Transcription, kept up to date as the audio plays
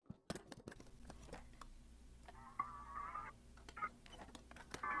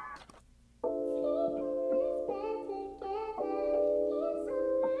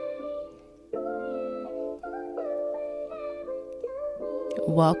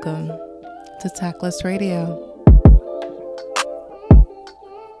Welcome to Tactless Radio.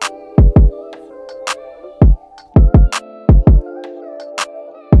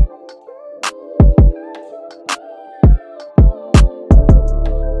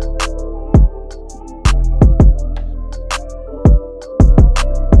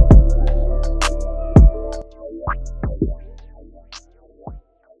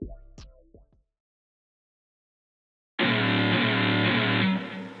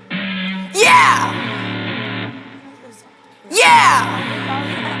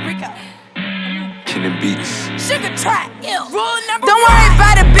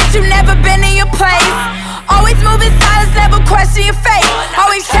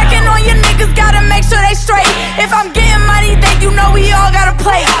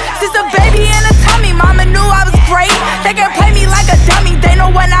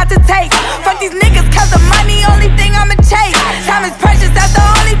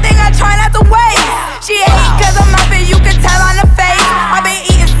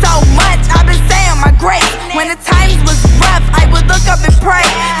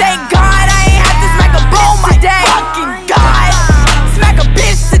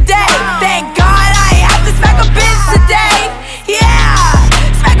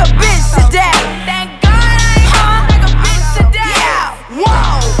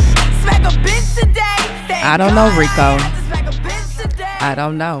 I don't know, Rico. I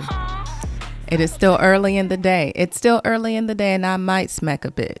don't know. It is still early in the day. And I might smack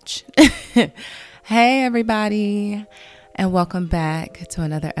a bitch. Hey, everybody. And welcome back to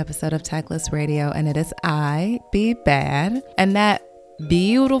another episode of Tactless Radio. And it is I, Be Bad. And that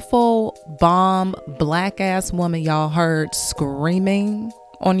beautiful, bomb, black-ass woman y'all heard screaming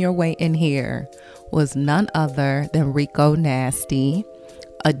on your way in here was none other than Rico Nasty,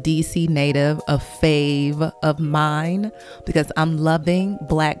 a DC native, a fave of mine, because I'm loving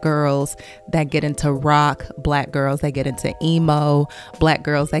black girls that get into rock, black girls that get into emo, black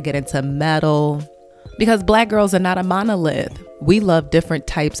girls that get into metal, because black girls are not a monolith. We love different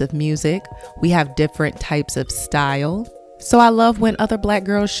types of music. We have different types of style. So I love when other black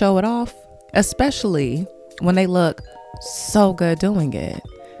girls show it off, especially when they look so good doing it.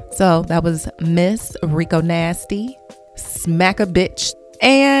 So that was Miss Rico Nasty, Smack a Bitch.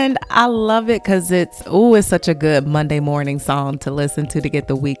 And I love it because it's such a good Monday morning song to listen to get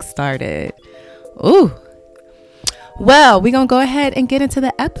the week started. Ooh. Well, we're going to go ahead and get into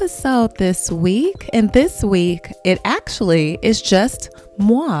the episode this week. And this week, it actually is just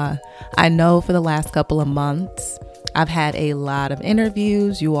moi. I know for the last couple of months, I've had a lot of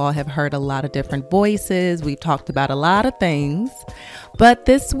interviews. You all have heard a lot of different voices. We've talked about a lot of things. But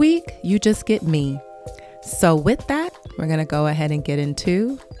this week, you just get me. So with that, we're going to go ahead and get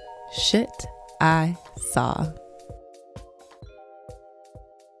into Shit I Saw.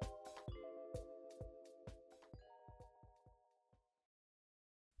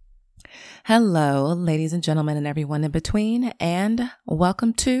 Hello, ladies and gentlemen, and everyone in between, and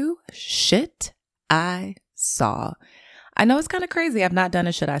welcome to Shit I Saw. I know it's kind of crazy. I've not done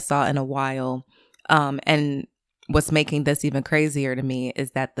a Shit I Saw in a while, and what's making this even crazier to me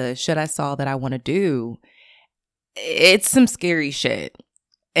is that the Shit I Saw that I want to do, it's some scary shit.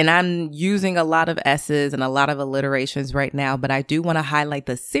 And I'm using a lot of S's and a lot of alliterations right now, but I do want to highlight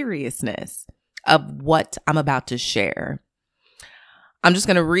the seriousness of what I'm about to share. I'm just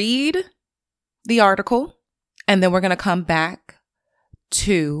going to read the article, and then we're going to come back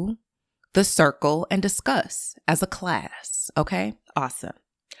to the circle and discuss as a class. Okay? Awesome.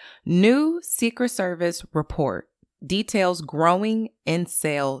 New Secret Service report details growing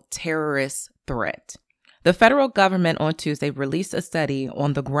incel terrorist threat. The federal government on Tuesday released a study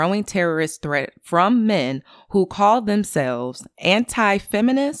on the growing terrorist threat from men who call themselves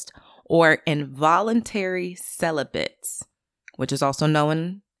anti-feminist or involuntary celibates, which is also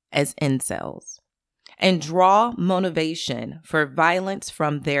known as incels, and draw motivation for violence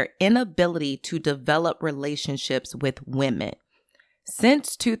from their inability to develop relationships with women.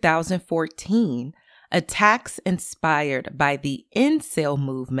 Since 2014, attacks inspired by the incel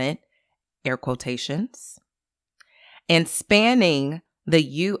movement, air quotations, and spanning the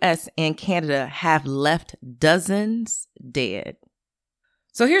U.S. and Canada have left dozens dead.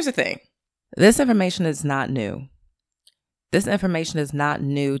 So here's the thing. This information is not new. This information is not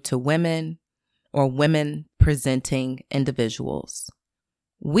new to women or women presenting individuals.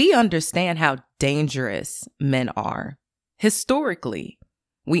 We understand how dangerous men are. Historically,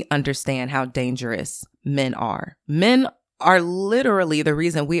 we understand how dangerous men are. Men are literally the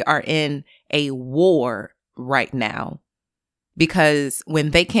reason we are in a war right now. Because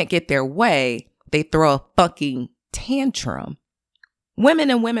when they can't get their way, they throw a fucking tantrum.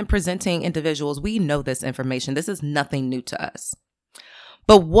 Women and women presenting individuals, we know this information. This is nothing new to us.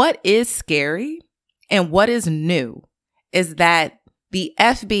 But what is scary and what is new is that the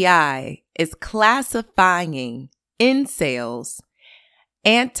FBI is classifying incels,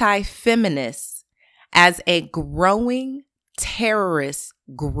 anti-feminists, as a growing terrorist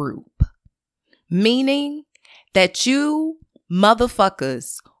group. Meaning that you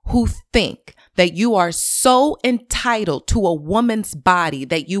motherfuckers who think that you are so entitled to a woman's body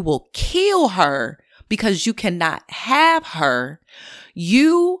that you will kill her because you cannot have her,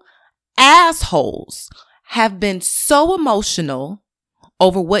 you assholes have been so emotional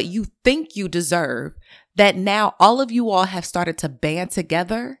over what you think you deserve that now all of you all have started to band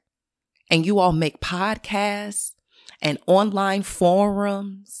together and you all make podcasts and online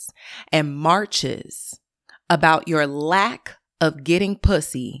forums and marches about your lack of getting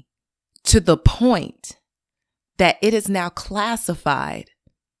pussy to the point that it is now classified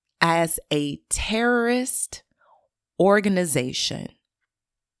as a terrorist organization.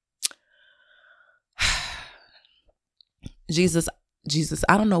 Jesus,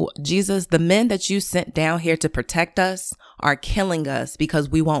 I don't know. Jesus, the men that you sent down here to protect us are killing us because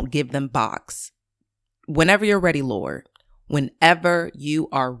we won't give them box. Whenever you're ready, Lord, whenever you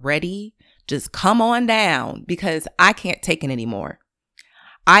are ready, just come on down because I can't take it anymore.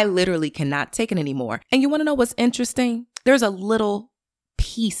 I literally cannot take it anymore. And you want to know what's interesting? There's a little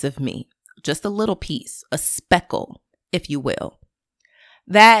piece of me, just a little piece, a speckle, if you will,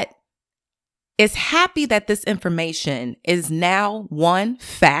 that is happy that this information is now one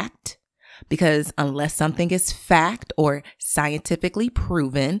fact, because unless something is fact or scientifically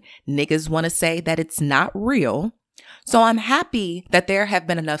proven, niggas want to say that it's not real. So I'm happy that there have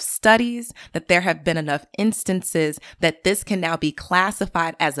been enough studies, that there have been enough instances that this can now be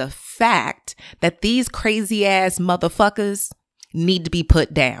classified as a fact that these crazy ass motherfuckers need to be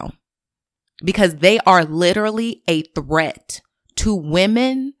put down because they are literally a threat to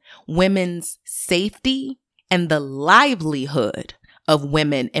women, women's safety, and the livelihood of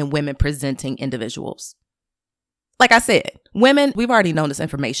women and women presenting individuals. Like I said, women, we've already known this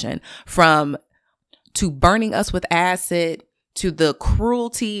information from to burning us with acid, to the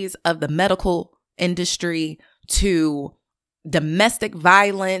cruelties of the medical industry, to domestic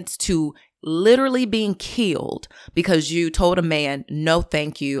violence, to literally being killed because you told a man, no,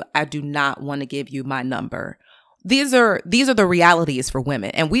 thank you. I do not want to give you my number. These are the realities for women.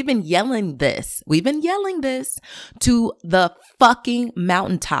 And we've been yelling this. We've been yelling this to the fucking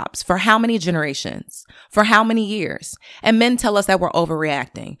mountaintops for how many generations? For how many years? And men tell us that we're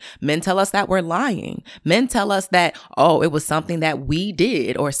overreacting. Men tell us that we're lying. Men tell us that, oh, it was something that we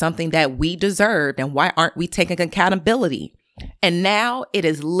did or something that we deserved. And why aren't we taking accountability? And now it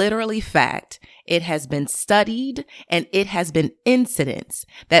is literally fact. It has been studied and it has been incidents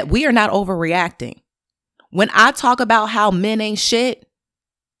that we are not overreacting. When I talk about how men ain't shit,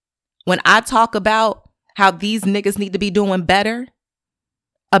 when I talk about how these niggas need to be doing better,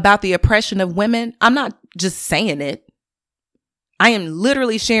 about the oppression of women, I'm not just saying it. I am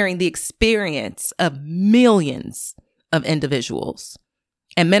literally sharing the experience of millions of individuals.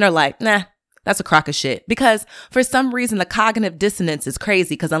 And men are like, nah, that's a crock of shit. Because for some reason, the cognitive dissonance is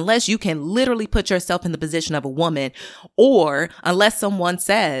crazy because unless you can literally put yourself in the position of a woman, or unless someone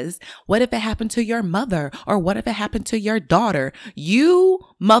says, what if it happened to your mother? Or what if it happened to your daughter? You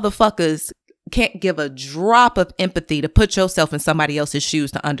motherfuckers can't give a drop of empathy to put yourself in somebody else's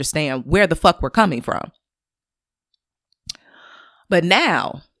shoes to understand where the fuck we're coming from. But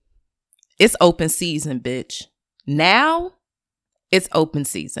now it's open season, bitch. Now it's open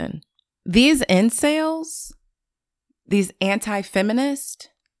season. These incels, these anti-feminists,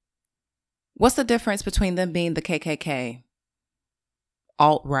 what's the difference between them being the KKK,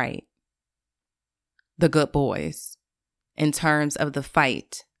 alt-right, the good boys, in terms of the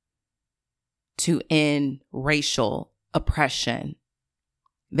fight to end racial oppression?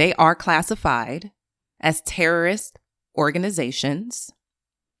 They are classified as terrorist organizations,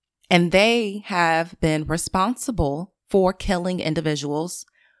 and they have been responsible for killing individuals,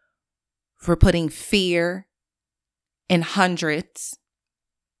 for putting fear in hundreds.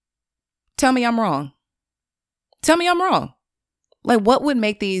 Tell me I'm wrong. Tell me I'm wrong. Like, what would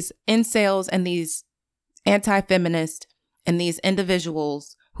make these incels and these anti-feminists and these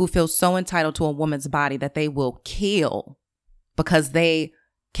individuals who feel so entitled to a woman's body that they will kill because they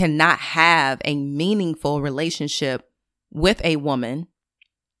cannot have a meaningful relationship with a woman?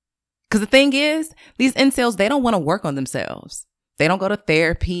 Because the thing is, these incels, they don't want to work on themselves. They don't go to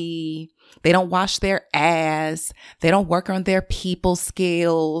therapy. They don't wash their ass. They don't work on their people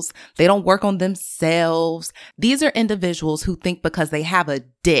skills. They don't work on themselves. These are individuals who think because they have a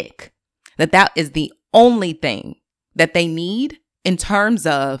dick, that is the only thing that they need in terms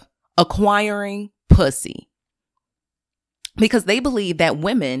of acquiring pussy. Because they believe that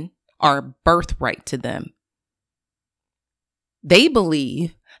women are birthright to them. They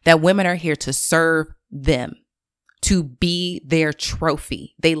believe that women are here to serve them, to be their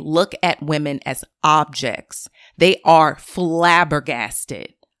trophy. They look at women as objects. They are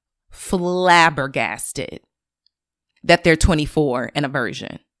flabbergasted that they're 24 and a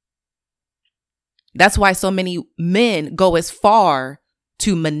virgin. That's why so many men go as far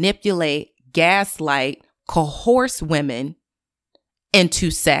to manipulate, gaslight, coerce women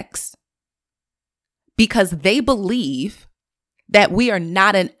into sex because they believe that we are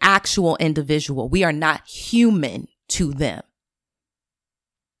not an actual individual. We are not human to them.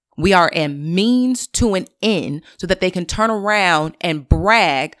 We are a means to an end so that they can turn around and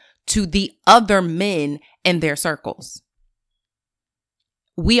brag to the other men in their circles.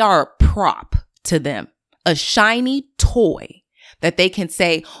 We are a prop to them, a shiny toy that they can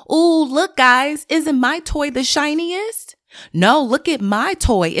say, "Ooh, look guys, isn't my toy the shiniest? No, look at my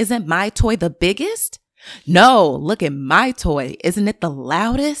toy. Isn't my toy the biggest? No, look at my toy. Isn't it the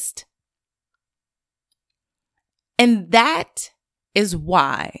loudest?" And that is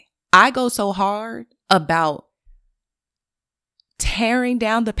why I go so hard about tearing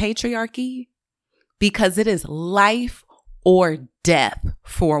down the patriarchy, because it is life or death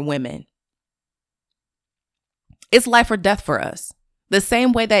for women. It's life or death for us. The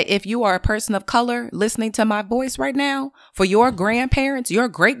same way that if you are a person of color listening to my voice right now, for your grandparents, your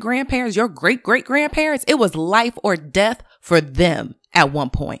great-grandparents, your great-great-grandparents, it was life or death for them at one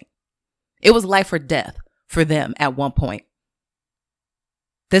point. It was life or death for them at one point.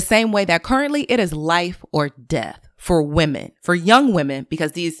 The same way that currently it is life or death for women, for young women,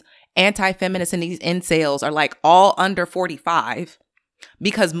 because these anti-feminists and these incels are like all under 45,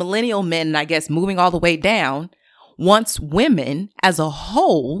 because millennial men, and I guess moving all the way down, once women as a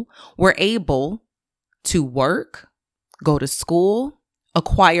whole were able to work, go to school,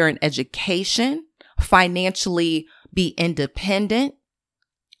 acquire an education, financially be independent,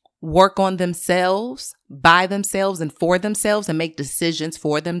 work on themselves, by themselves and for themselves, and make decisions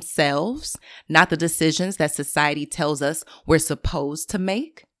for themselves, not the decisions that society tells us we're supposed to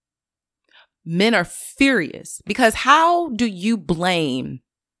make. Men are furious because how do you blame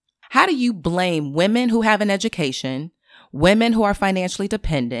women who have an education, women who are financially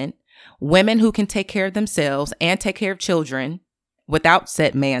dependent, women who can take care of themselves and take care of children without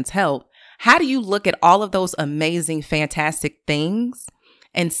said man's help? How do you look at all of those amazing, fantastic things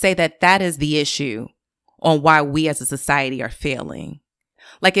and say that that is the issue on why we as a society are failing?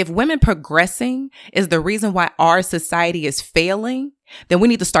 Like, if women progressing is the reason why our society is failing, then we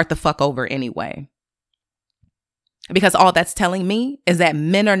need to start the fuck over anyway. Because all that's telling me is that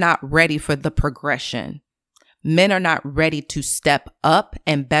men are not ready for the progression. Men are not ready to step up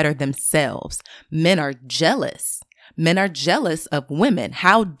and better themselves. Men are jealous. Men are jealous of women.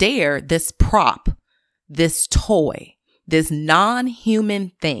 How dare this prop, this toy, this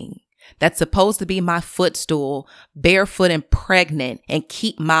non-human thing that's supposed to be my footstool, barefoot and pregnant, and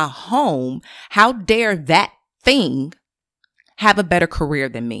keep my home. How dare that thing have a better career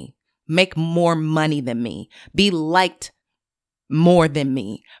than me, make more money than me, be liked more than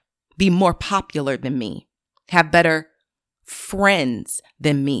me, be more popular than me, have better friends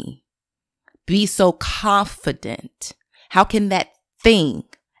than me, be so confident? How can that thing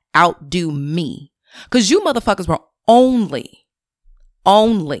outdo me? Because you motherfuckers were only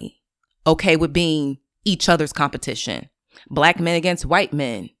okay with being each other's competition. Black men against white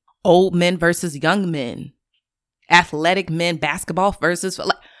men, old men versus young men, athletic men, basketball versus,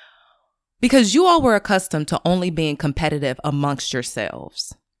 because you all were accustomed to only being competitive amongst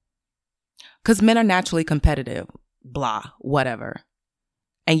yourselves. Because men are naturally competitive, blah, whatever.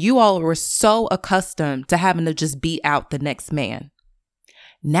 And you all were so accustomed to having to just beat out the next man.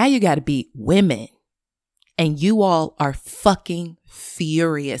 Now you got to beat women. And you all are fucking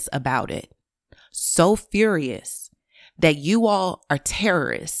furious about it. So furious that you all are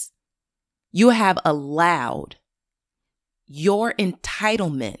terrorists. You have allowed your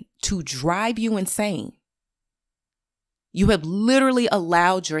entitlement to drive you insane. You have literally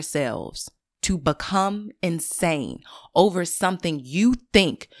allowed yourselves to become insane over something you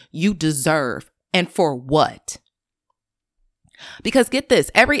think you deserve. And for what? Because get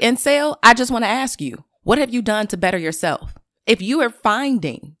this, every incel, I just want to ask you, what have you done to better yourself? If you are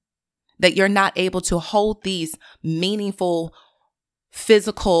finding that you're not able to hold these meaningful,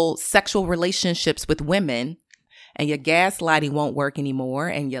 physical sexual relationships with women, and your gaslighting won't work anymore,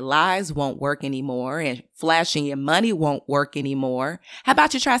 and your lies won't work anymore, and flashing your money won't work anymore, how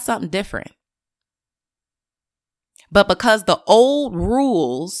about you try something different? But because the old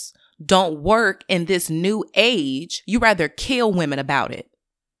rules don't work in this new age, you rather kill women about it.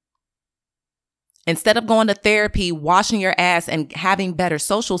 Instead of going to therapy, washing your ass, and having better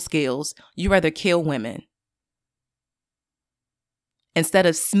social skills, you rather kill women. Instead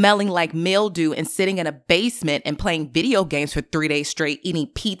of smelling like mildew and sitting in a basement and playing video games for 3 days straight, eating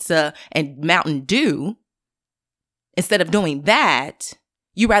pizza and Mountain Dew, instead of doing that,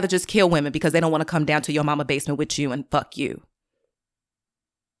 you rather just kill women because they don't want to come down to your mama basement with you and fuck you.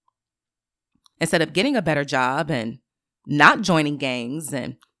 Instead of getting a better job and not joining gangs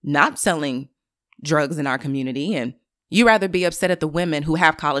and not selling drugs in our community, and you rather be upset at the women who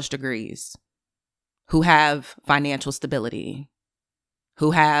have college degrees, who have financial stability,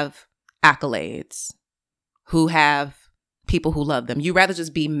 who have accolades, who have people who love them. You rather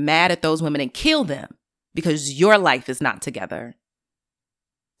just be mad at those women and kill them because your life is not together.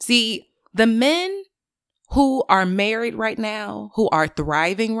 See, the men who are married right now, who are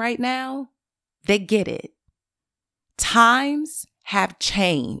thriving right now, they get it. Times have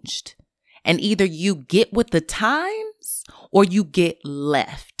changed, and either you get with the times or you get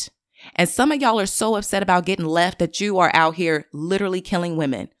left. And some of y'all are so upset about getting left that you are out here literally killing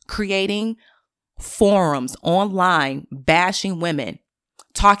women, creating forums online, bashing women,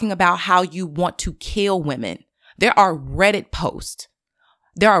 talking about how you want to kill women. There are Reddit posts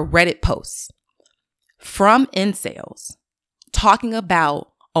from incels talking about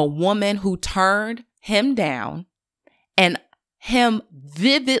a woman who turned him down and him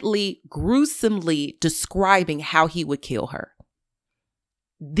vividly, gruesomely describing how he would kill her.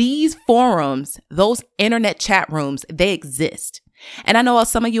 These forums, those internet chat rooms, they exist. And I know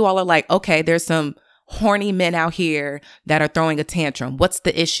some of you all are like, okay, there's some horny men out here that are throwing a tantrum. What's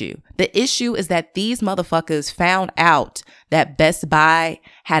the issue? The issue is that these motherfuckers found out that Best Buy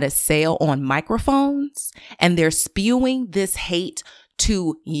had a sale on microphones, and they're spewing this hate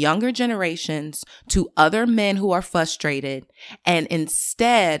to younger generations, to other men who are frustrated. And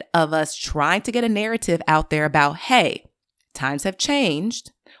instead of us trying to get a narrative out there about, hey, times have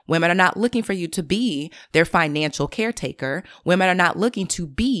changed. Women are not looking for you to be their financial caretaker. Women are not looking to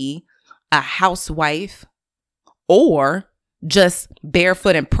be a housewife or just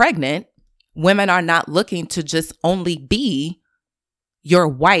barefoot and pregnant. Women are not looking to just only be your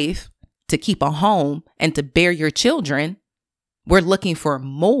wife to keep a home and to bear your children. We're looking for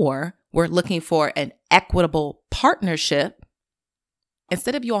more. We're looking for an equitable partnership.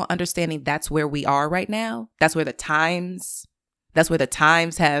 Instead of you all understanding that's where we are right now, that's where the times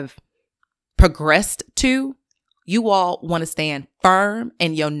have progressed to, you all want to stand firm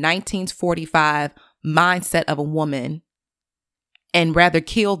in your 1945 mindset of a woman and rather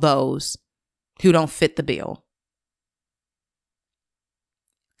kill those who don't fit the bill.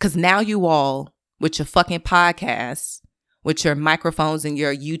 Because now you all, with your fucking podcasts, with your microphones and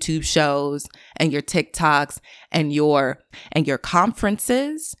your YouTube shows and your TikToks and your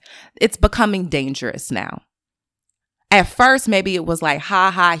conferences, it's becoming dangerous now. At first, maybe it was like, ha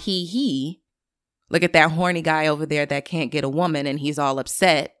ha, he. Look at that horny guy over there that can't get a woman, and he's all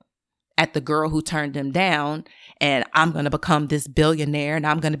upset at the girl who turned him down. And I'm going to become this billionaire, and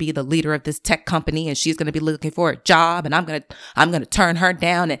I'm going to be the leader of this tech company, and she's going to be looking for a job, and I'm going to turn her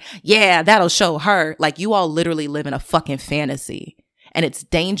down, and yeah, that'll show her. Like, you all literally live in a fucking fantasy, and it's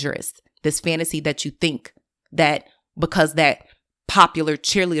dangerous. This fantasy that you think that because that popular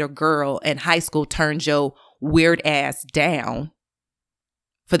cheerleader girl in high school turned your weird ass down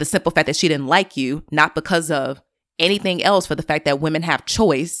for the simple fact that she didn't like you, not because of anything else, for the fact that women have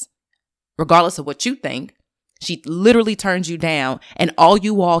choice, regardless of what you think. She literally turns you down, and all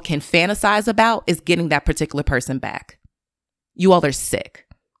you all can fantasize about is getting that particular person back. You all are sick,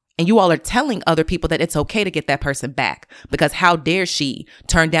 and you all are telling other people that it's okay to get that person back because how dare she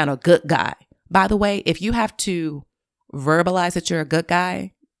turn down a good guy? By the way, if you have to verbalize that you're a good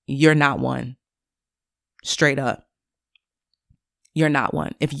guy, you're not one. Straight up. You're not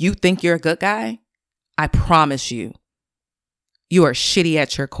one. If you think you're a good guy, I promise you, you are shitty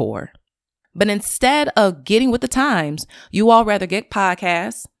at your core. But instead of getting with the times, you all rather get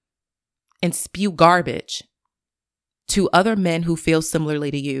podcasts and spew garbage to other men who feel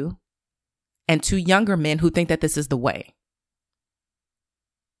similarly to you and to younger men who think that this is the way.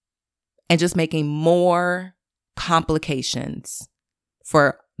 And just making more complications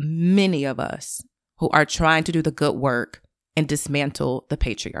for many of us who are trying to do the good work and dismantle the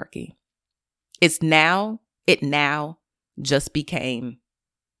patriarchy. It now just became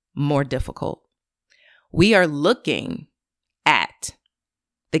more difficult. We are looking at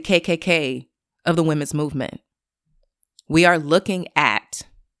the KKK of the women's movement. We are looking at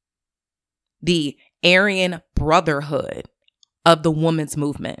the Aryan Brotherhood of the women's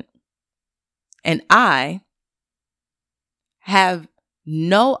movement. And I have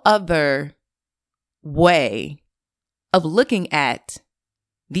no other way of looking at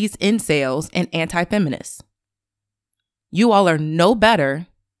these incels and anti-feminists. You all are no better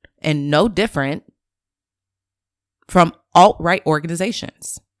and no different from alt-right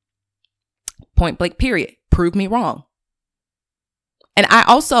organizations. Point blank, period. Prove me wrong. And I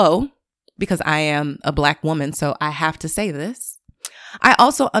also, because I am a Black woman, so I have to say this, I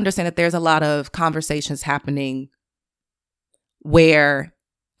also understand that there's a lot of conversations happening where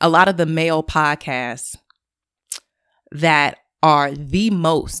a lot of the male podcasts that are the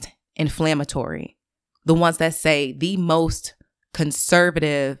most inflammatory, the ones that say the most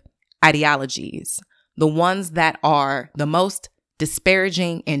conservative ideologies, the ones that are the most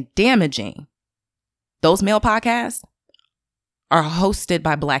disparaging and damaging, those male podcasts are hosted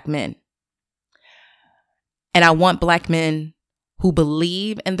by Black men. And I want Black men who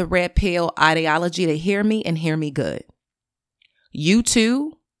believe in the red pill ideology to hear me and hear me good. You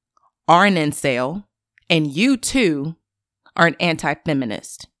too are an incel, and you too are an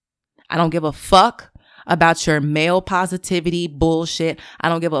anti-feminist. I don't give a fuck about your male positivity bullshit. I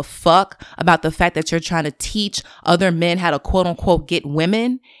don't give a fuck about the fact that you're trying to teach other men how to quote unquote get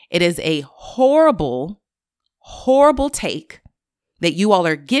women. It is a horrible, horrible take that you all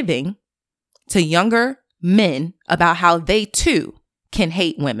are giving to younger men about how they too can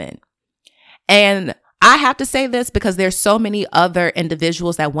hate women. And I have to say this because there's so many other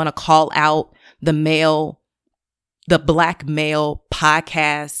individuals that want to call out the Black male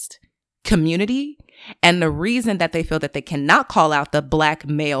podcast community. And the reason that they feel that they cannot call out the Black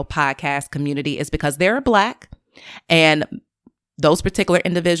male podcast community is because they're Black. And those particular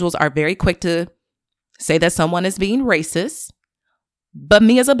individuals are very quick to say that someone is being racist. But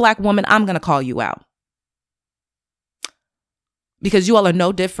me as a Black woman, I'm going to call you out. Because you all are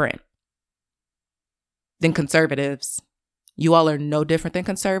no different than conservatives. You all are no different than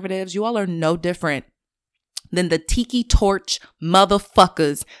conservatives. You all are no different than the tiki torch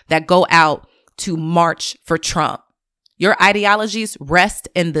motherfuckers that go out to march for Trump. Your ideologies rest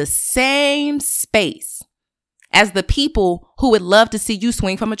in the same space as the people who would love to see you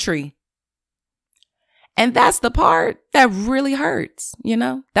swing from a tree. And that's the part that really hurts, you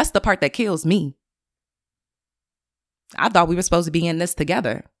know? That's the part that kills me. I thought we were supposed to be in this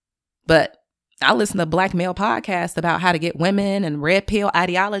together. But I listen to Black male podcasts about how to get women and red pill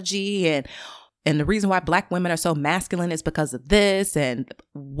ideology and the reason why Black women are so masculine is because of this and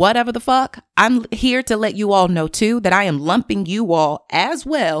whatever the fuck. I'm here to let you all know too that I am lumping you all as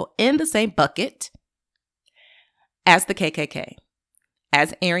well in the same bucket as the KKK,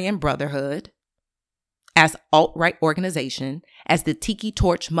 as Aryan Brotherhood, as alt-right organization, as the tiki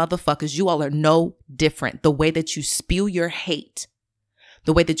torch motherfuckers. You all are no different. The way that you spew your hate,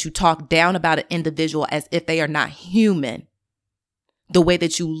 the way that you talk down about an individual as if they are not human, the way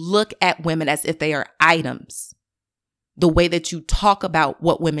that you look at women as if they are items, the way that you talk about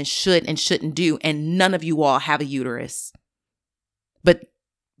what women should and shouldn't do, and none of you all have a uterus. But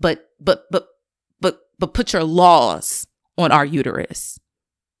put your laws on our uterus.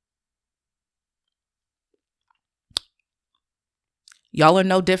 Y'all are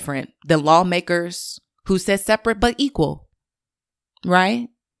no different than lawmakers who said separate but equal, right?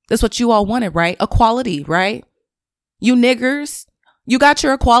 That's what you all wanted, right? Equality, right? You niggers, you got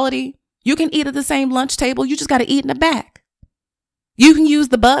your equality. You can eat at the same lunch table. You just got to eat in the back. You can use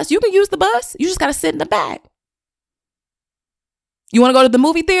the bus. You can use the bus. You just got to sit in the back. You want to go to the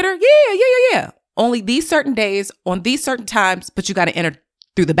movie theater? Yeah. Only these certain days on these certain times, but you got to enter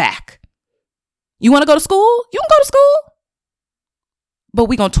through the back. You want to go to school? You can go to school. But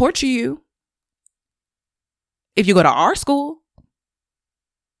we're going to torture you if you go to our school.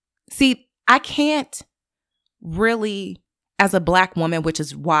 See, I can't really, as a Black woman, which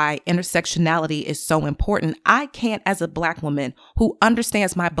is why intersectionality is so important, I can't, as a Black woman who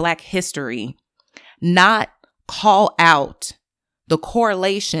understands my Black history, not call out the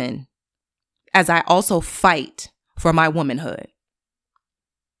correlation as I also fight for my womanhood.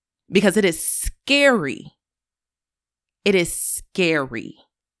 Because it is scary. It is scary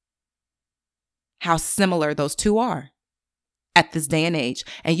how similar those two are at this day and age.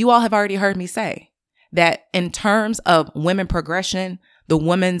 And you all have already heard me say that in terms of women progression, the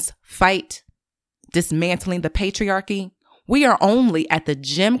women's fight, dismantling the patriarchy, we are only at the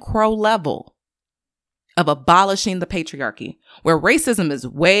Jim Crow level of abolishing the patriarchy, where racism is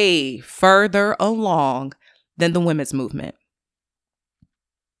way further along than the women's movement.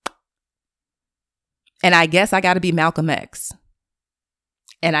 And I guess I got to be Malcolm X.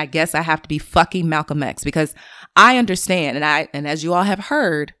 And I guess I have to be fucking Malcolm X, because I understand, and as you all have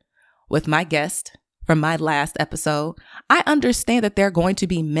heard with my guest from my last episode, I understand that there are going to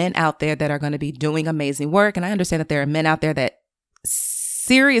be men out there that are going to be doing amazing work. And I understand that there are men out there that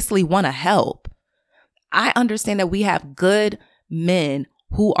seriously want to help. I understand that we have good men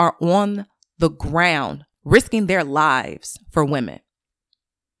who are on the ground risking their lives for women.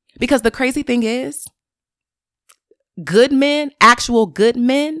 Because the crazy thing is, good men, actual good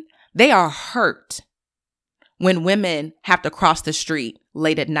men, they are hurt when women have to cross the street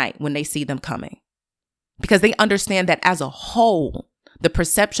late at night when they see them coming. Because they understand that as a whole, the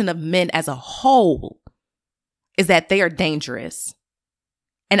perception of men as a whole is that they are dangerous.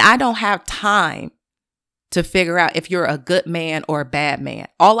 And I don't have time to figure out if you're a good man or a bad man.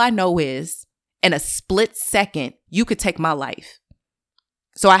 All I know is in a split second, you could take my life.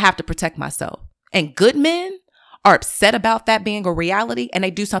 So I have to protect myself. And good men are upset about that being a reality, and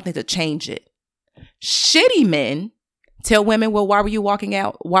they do something to change it. Shitty men tell women, well, why were you walking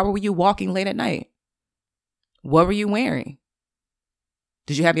out? Why were you walking late at night? What were you wearing?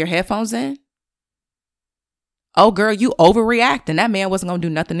 Did you have your headphones in? Oh, girl, you overreacting. That man wasn't going to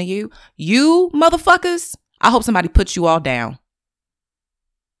do nothing to you. You motherfuckers, I hope somebody puts you all down.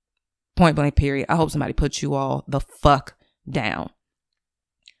 Point blank, period. I hope somebody puts you all the fuck down.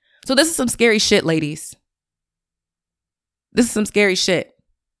 So this is some scary shit, ladies. This is some scary shit,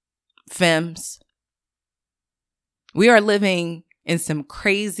 femmes. We are living in some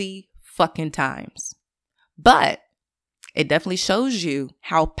crazy fucking times. But it definitely shows you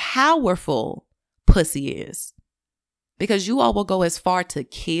how powerful pussy is. Because you all will go as far to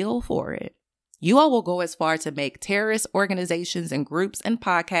kill for it. You all will go as far to make terrorist organizations and groups and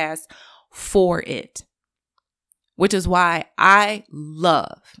podcasts for it. Which is why I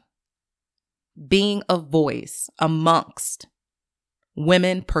love being a voice amongst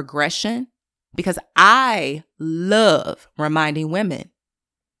women progression, because I love reminding women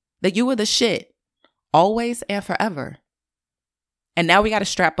that you are the shit always and forever. And now we got to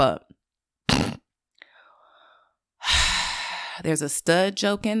strap up. There's a stud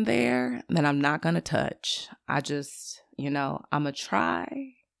joke in there that I'm not going to touch. I just, I'm going to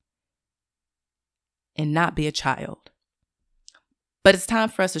try and not be a child. But it's time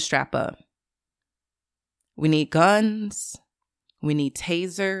for us to strap up. We need guns. We need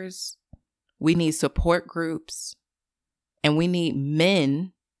tasers. We need support groups. And we need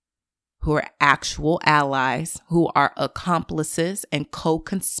men who are actual allies, who are accomplices and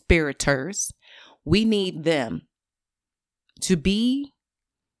co-conspirators. We need them to be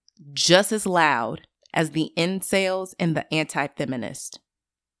just as loud as the incels and the anti-feminist.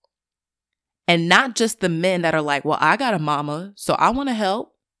 And not just the men that are like, well, I got a mama, so I want to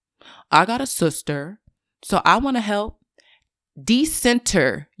help. I got a sister, so I want to help.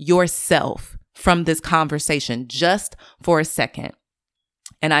 Decenter yourself from this conversation just for a second.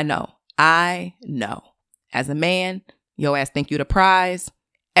 And I know, as a man, your ass think you the prize,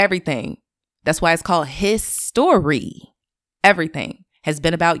 everything. That's why it's called his story. Everything has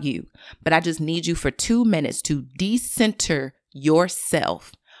been about you. But I just need you for 2 minutes to decenter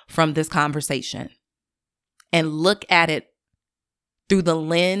yourself from this conversation and look at it through the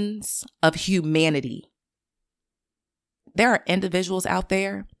lens of humanity. There are individuals out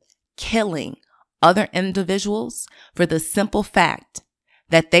there killing other individuals for the simple fact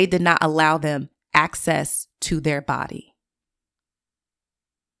that they did not allow them access to their body.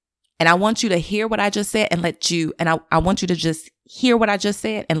 And I want you to hear what I just said and I want you to just hear what I just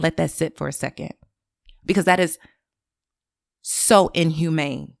said and let that sit for a second. Because that is so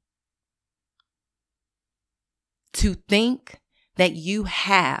inhumane. To think that you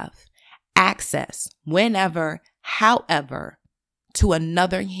have access whenever, however, to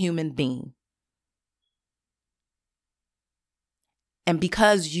another human being. And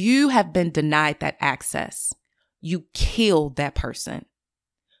because you have been denied that access, you killed that person.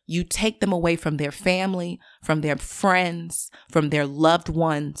 You take them away from their family, from their friends, from their loved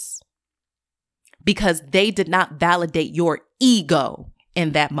ones, because they did not validate your ego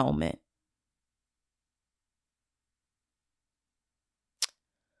in that moment.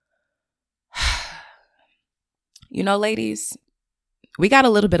 Ladies, we got a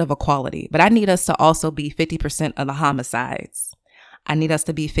little bit of equality, but I need us to also be 50% of the homicides. I need us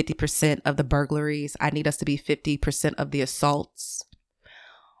to be 50% of the burglaries. I need us to be 50% of the assaults.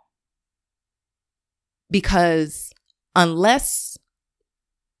 Because unless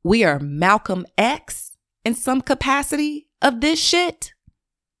we are Malcolm X in some capacity of this shit,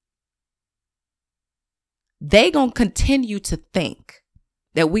 they gonna continue to think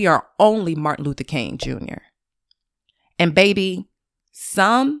that we are only Martin Luther King Jr. And baby,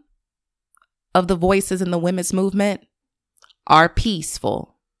 some of the voices in the women's movement are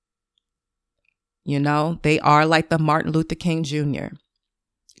peaceful. You know, they are like the Martin Luther King Jr.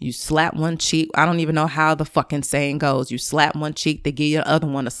 You slap one cheek. I don't even know how the fucking saying goes. You slap one cheek, they give you the other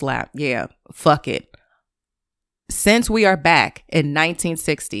one a slap. Yeah, fuck it. Since we are back in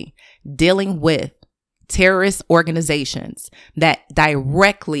 1960 dealing with terrorist organizations that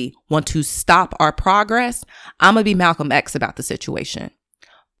directly want to stop our progress, I'm going to be Malcolm X about the situation.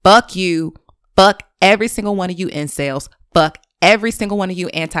 Fuck you. Fuck every single one of you incels. Fuck every single one of you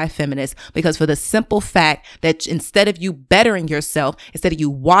anti-feminists, because for the simple fact that instead of you bettering yourself, instead of you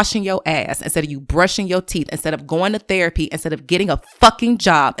washing your ass, instead of you brushing your teeth, instead of going to therapy, instead of getting a fucking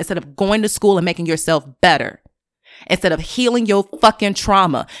job, instead of going to school and making yourself better, instead of healing your fucking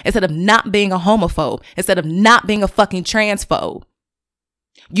trauma, instead of not being a homophobe, instead of not being a fucking transphobe,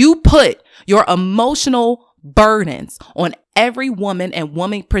 you put your emotional burdens on every woman and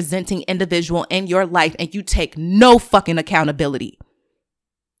woman presenting individual in your life, and you take no fucking accountability.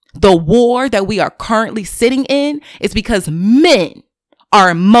 The war that we are currently sitting in is because men are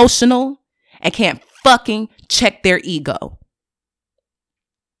emotional and can't fucking check their ego.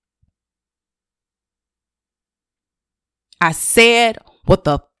 I said what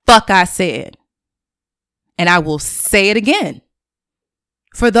the fuck I said, and I will say it again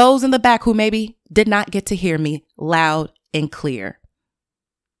for those in the back who maybe did not get to hear me loud and clear.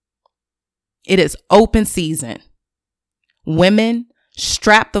 It is open season. Women,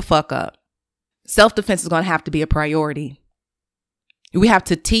 strap the fuck up. Self-defense is going to have to be a priority. We have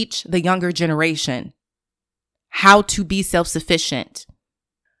to teach the younger generation how to be self-sufficient.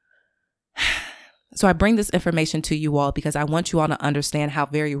 So I bring this information to you all because I want you all to understand how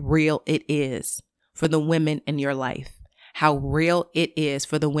very real it is for the women in your life. How real it is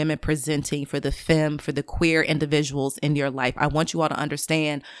for the women presenting, for the femme, for the queer individuals in your life. I want you all to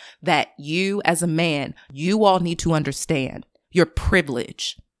understand that you as a man, you all need to understand your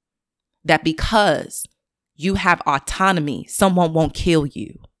privilege. That because you have autonomy, someone won't kill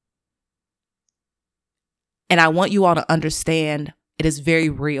you. And I want you all to understand it is very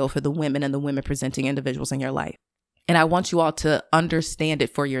real for the women and the women presenting individuals in your life. And I want you all to understand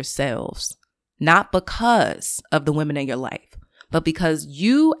it for yourselves. Not because of the women in your life, but because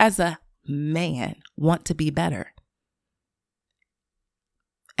you as a man want to be better.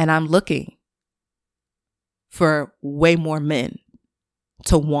 And I'm looking for way more men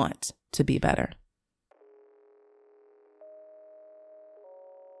to want to be better.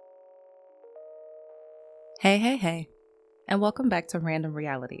 Hey, and welcome back to Random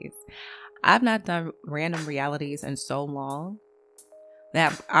Realities. I've not done Random Realities in so long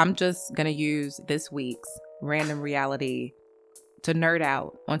that I'm just going to use this week's Random Reality to nerd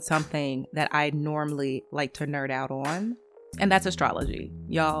out on something that I normally like to nerd out on, and that's astrology.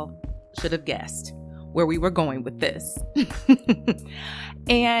 Y'all should have guessed where we were going with this.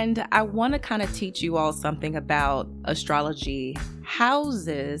 And I want to kind of teach you all something about astrology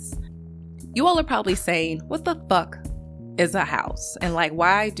houses. You all are probably saying, what the fuck is a house? And like,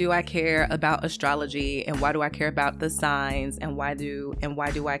 why do I care about astrology? And why do I care about the signs? And why do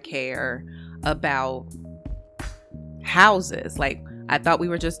I care about houses? Like, I thought we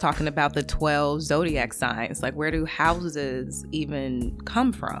were just talking about the 12 zodiac signs. Like, where do houses even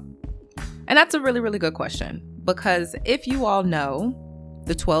come from? And that's a really, really good question, because if you all know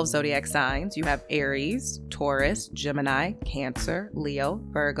the 12 zodiac signs, you have Aries, Taurus, Gemini, Cancer, Leo,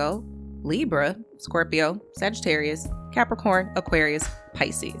 Virgo, Libra, Scorpio, Sagittarius, Capricorn, Aquarius,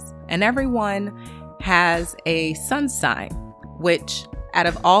 Pisces. And everyone has a sun sign, which out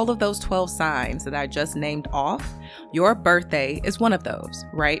of all of those 12 signs that I just named off, your birthday is one of those,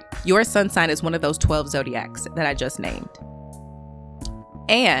 right? Your sun sign is one of those 12 zodiacs that I just named.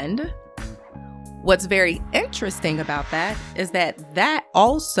 And what's very interesting about that is that that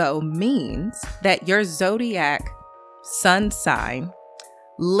also means that your zodiac sun sign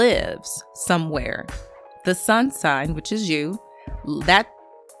lives somewhere. The sun sign, which is you, that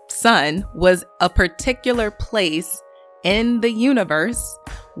sun was a particular place in the universe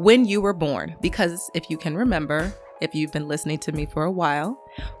when you were born. Because if you can remember, if you've been listening to me for a while,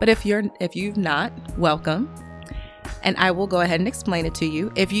 but if you've not, welcome. And I will go ahead and explain it to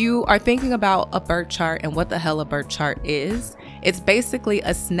you. If you are thinking about a birth chart and what the hell a birth chart is, it's basically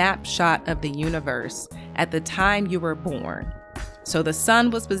a snapshot of the universe at the time you were born. So the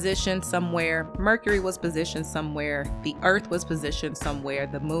sun was positioned somewhere, Mercury was positioned somewhere, the earth was positioned somewhere,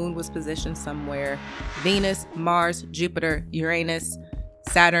 the moon was positioned somewhere, Venus, Mars, Jupiter, Uranus,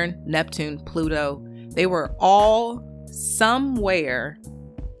 Saturn, Neptune, Pluto, they were all somewhere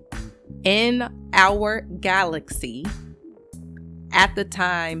in our galaxy at the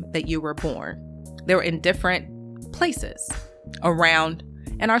time that you were born. They were in different places around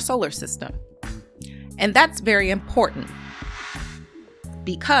in our solar system. And that's very important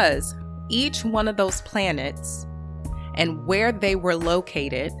because each one of those planets and where they were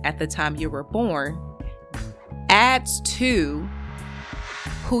located at the time you were born adds to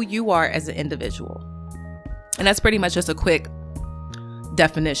who you are as an individual. And that's pretty much just a quick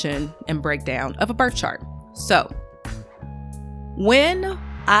definition and breakdown of a birth chart. So when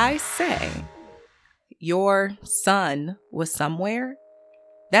I say your sun was somewhere,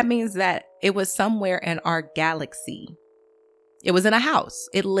 that means that it was somewhere in our galaxy. It was in a house.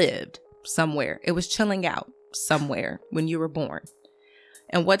 It lived somewhere. It was chilling out somewhere when you were born.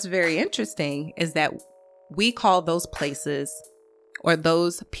 And what's very interesting is that we call those places or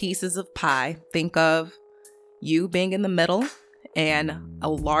those pieces of pie, think of you being in the middle and a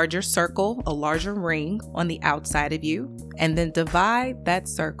larger circle, a larger ring on the outside of you, and then divide that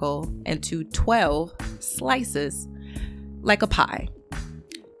circle into 12 slices like a pie.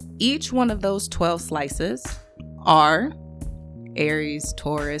 Each one of those 12 slices are Aries,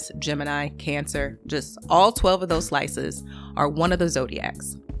 Taurus, Gemini, Cancer, just all 12 of those slices are one of the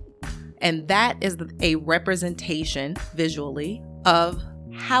zodiacs. And that is a representation visually of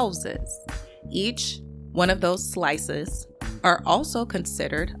houses. Each one of those slices are also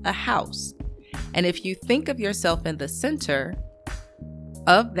considered a house. And if you think of yourself in the center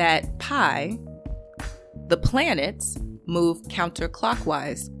of that pie, the planets move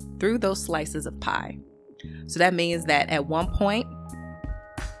counterclockwise through those slices of pie. So that means that at one point,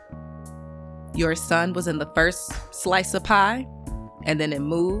 your sun was in the first slice of pie, and then it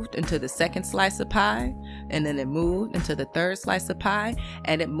moved into the second slice of pie, and then it moved into the third slice of pie,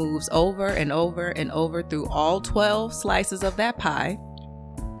 and it moves over and over and over through all 12 slices of that pie,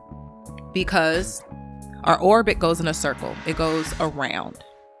 because our orbit goes in a circle. It goes around.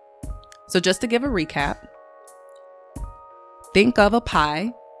 So just to give a recap, think of a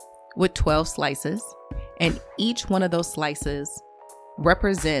pie with 12 slices, and each one of those slices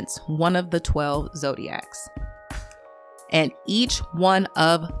represents one of the 12 zodiacs. And each one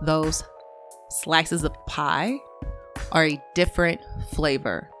of those slices of pie are a different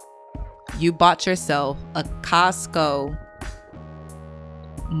flavor. You bought yourself a Costco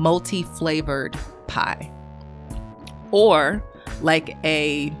multi-flavored pie, or like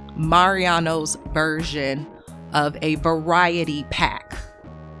a Mariano's version of a variety pack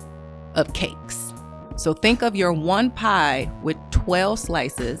of cakes. So think of your one pie with 12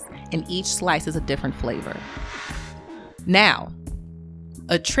 slices, and each slice is a different flavor. Now,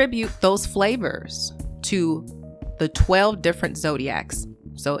 attribute those flavors to the 12 different zodiacs.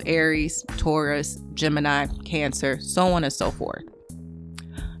 So Aries, Taurus, Gemini, Cancer, so on and so forth.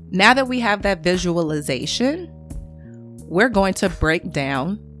 Now that we have that visualization, we're going to break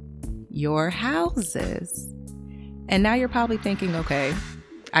down your houses. And now you're probably thinking, okay,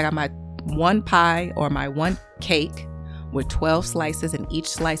 I got my one pie or my one cake with 12 slices, and each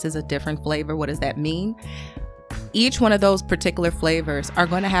slice is a different flavor. What does that mean? Each one of those particular flavors are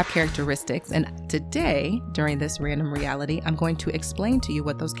going to have characteristics. And today, during this random reality, I'm going to explain to you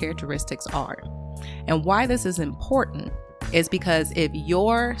what those characteristics are. And why this is important is because if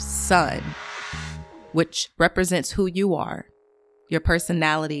your sun, which represents who you are, your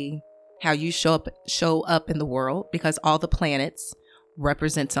personality, how you show up in the world, because all the planets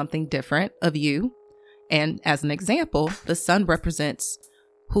represent something different of you. And as an example, the sun represents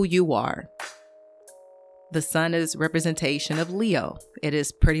who you are. The sun is representation of Leo. It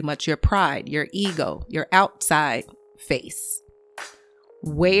is pretty much your pride, your ego, your outside face.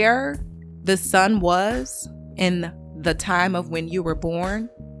 Where the sun was in the time of when you were born,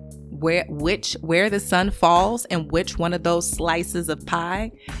 where the sun falls in which one of those slices of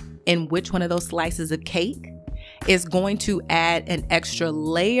pie, in which one of those slices of cake, is going to add an extra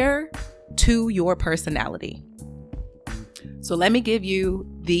layer to your personality. So let me give you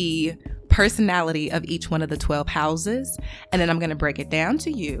the personality of each one of the 12 houses, and then I'm going to break it down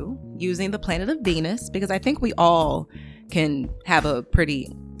to you using the planet of Venus, because I think we all can have a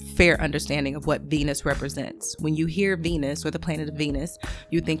pretty fair understanding of what Venus represents. When you hear Venus or the planet of Venus,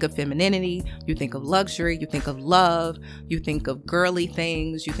 you think of femininity, you think of luxury, you think of love, you think of girly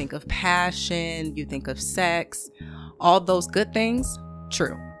things, you think of passion, you think of sex, all those good things.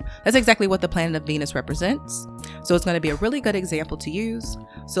 True. That's exactly what the planet of Venus represents. So it's going to be a really good example to use.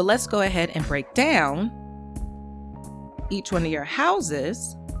 So let's go ahead and break down each one of your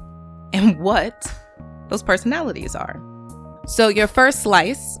houses and what those personalities are. So your first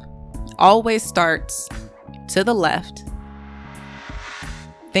slice always starts to the left.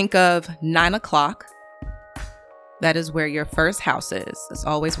 Think of 9 o'clock. That is where your first house is. That's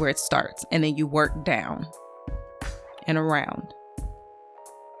always where it starts. And then you work down and around.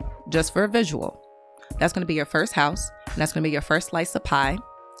 Just for a visual. That's going to be your first house. And that's going to be your first slice of pie.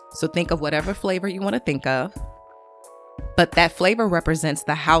 So think of whatever flavor you want to think of. But that flavor represents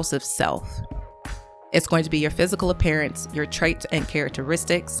the house of self. It's going to be your physical appearance, your traits and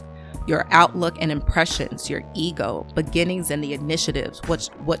characteristics, your outlook and impressions, your ego, beginnings and the initiatives,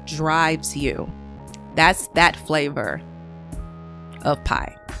 what drives you. That's that flavor of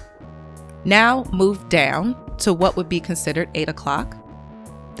pie. Now move down to what would be considered 8 o'clock.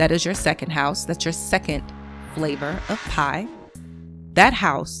 That is your second house. That's your second flavor of pie. That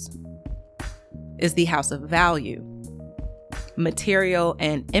house is the house of value, material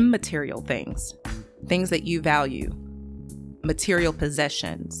and immaterial things, things that you value, material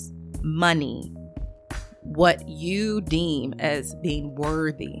possessions, money, what you deem as being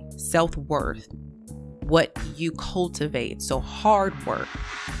worthy, self-worth, what you cultivate. So hard work,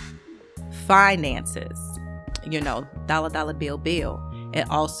 finances, dollar bill. It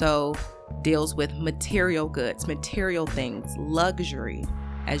also deals with material goods, material things, luxury,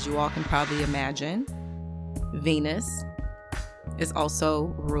 as you all can probably imagine. Venus is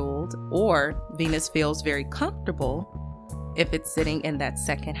also ruled, or Venus feels very comfortable if it's sitting in that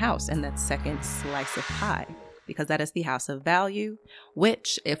second house, in that second slice of pie, because that is the house of value,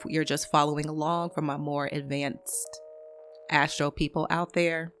 which, if you're just following along from my more advanced astro people out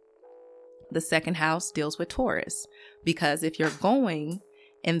there, the second house deals with Taurus. Because if you're going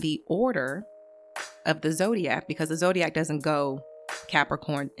in the order of the zodiac, because the zodiac doesn't go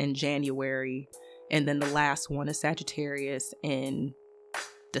Capricorn in January, and then the last one is Sagittarius in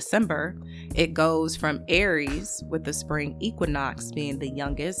December. It goes from Aries, with the spring equinox being the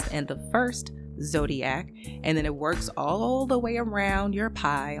youngest and the first zodiac, and then it works all the way around your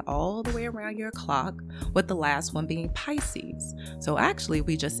pie, all the way around your clock, with the last one being Pisces. So actually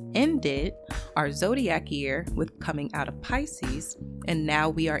we just ended our zodiac year with coming out of Pisces, and now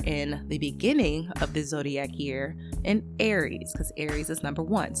we are in the beginning of the zodiac year in Aries, because Aries is number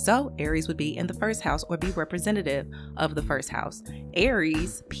 1. So Aries would be in the first house, or be representative of the first house.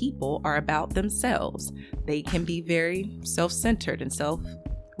 Aries people are about themselves. They can be very self-centered and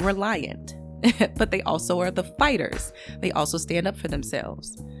self-reliant. But they also are the fighters. They also stand up for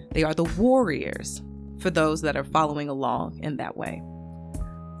themselves. They are the warriors, for those that are following along in that way.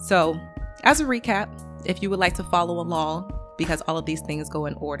 So, as a recap, if you would like to follow along, because all of these things go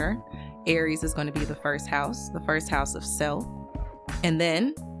in order, Aries is going to be the first house of self. And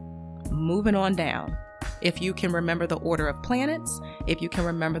then moving on down. If you can remember the order of planets, if you can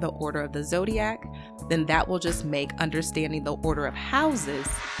remember the order of the zodiac, then that will just make understanding the order of houses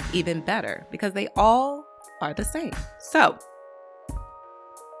even better, because they all are the same. So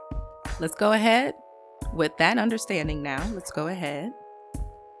let's go ahead with that understanding now. Let's go ahead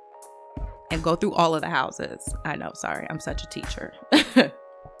and go through all of the houses. I know, sorry, I'm such a teacher.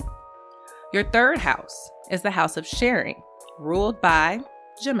 Your third house is the house of sharing, ruled by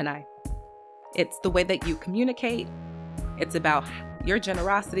Gemini. It's the way that you communicate. It's about your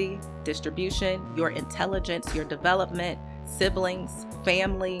generosity, distribution, your intelligence, your development, siblings,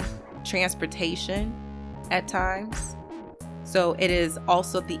 family, transportation at times. So it is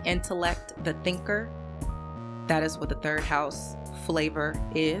also the intellect, the thinker. That is what the third house flavor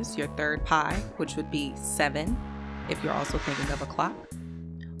is, your third pie, which would be 7 if you're also thinking of a clock.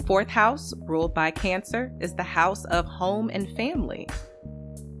 Fourth house, ruled by Cancer, is the house of home and family.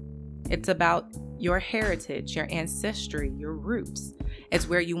 It's about your heritage, your ancestry, your roots. It's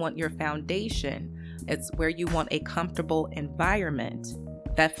where you want your foundation. It's where you want a comfortable environment.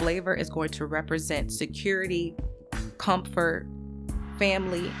 That flavor is going to represent security, comfort,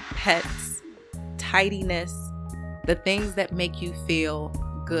 family, pets, tidiness, the things that make you feel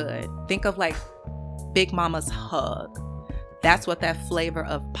good. Think of like Big Mama's hug. That's what that flavor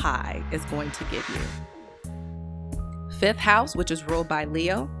of pie is going to give you. Fifth house, which is ruled by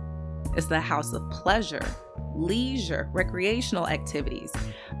Leo, is the house of pleasure, leisure, recreational activities.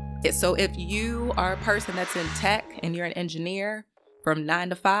 So if you are a person that's in tech and you're an engineer from 9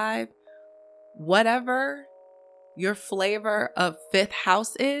 to 5, whatever your flavor of fifth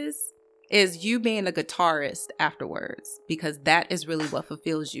house is you being a guitarist afterwards, because that is really what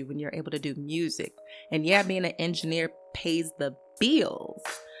fulfills you when you're able to do music. And yeah, being an engineer pays the bills,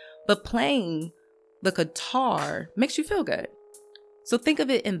 But playing the guitar makes you feel good. So think of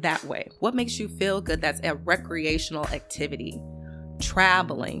it in that way. What makes you feel good? That's a recreational activity.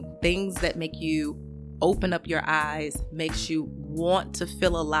 Traveling, things that make you open up your eyes, makes you want to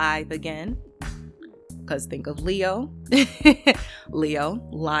feel alive again. Because think of Leo. Leo,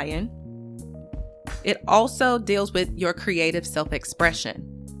 lion. It also deals with your creative self-expression.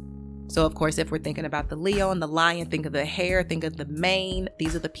 So, of course, if we're thinking about the Leo and the lion, think of the hair, think of the mane.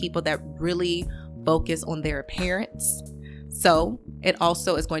 These are the people that really focus on their appearance. So it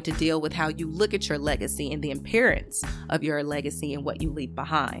also is going to deal with how you look at your legacy and the appearance of your legacy and what you leave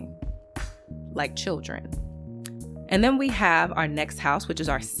behind, like children. And then we have our next house, which is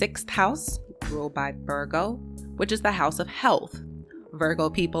our 6th house, ruled by Virgo, which is the house of health. Virgo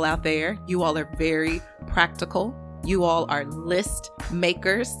people out there, you all are very practical. You all are list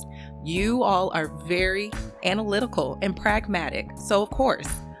makers. You all are very analytical and pragmatic. So, of course,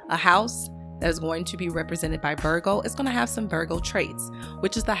 a house that is going to be represented by Virgo is going to have some Virgo traits,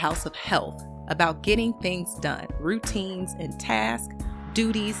 which is the house of health, about getting things done, routines and tasks,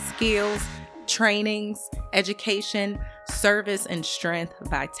 duties, skills, trainings, education, service and strength,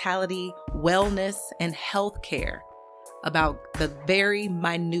 vitality, wellness, and healthcare, about the very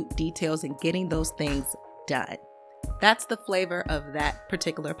minute details and getting those things done. That's the flavor of that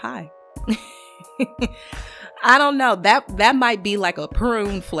particular pie. I don't know. That might be like a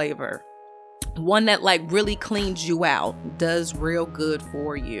prune flavor. One that like really cleans you out, does real good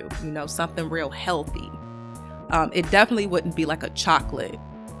for you, something real healthy. It definitely wouldn't be like a chocolate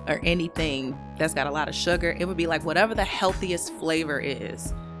or anything that's got a lot of sugar. It would be like whatever the healthiest flavor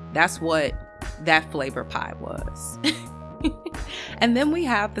is. That's what that flavor pie was. And then we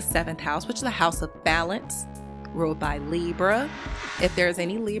have the 7th house, which is the house of balance, ruled by Libra. If there's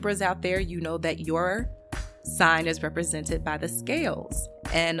any Libras out there, you know that your sign is represented by the scales,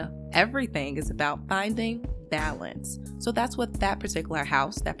 and everything is about finding balance. So that's what that particular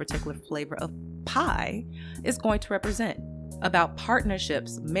house, that particular flavor of pie is going to represent. About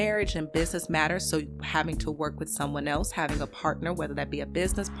partnerships, marriage, and business matters. So having to work with someone else, having a partner, whether that be a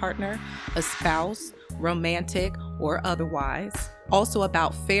business partner, a spouse, romantic, or otherwise. Also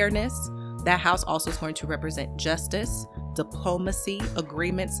about fairness. That house also is going to represent justice, diplomacy,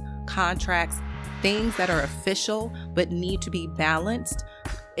 agreements, contracts, things that are official but need to be balanced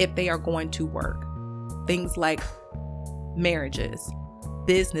if they are going to work. Things like marriages,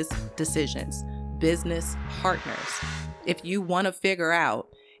 business decisions, business partners. If you want to figure out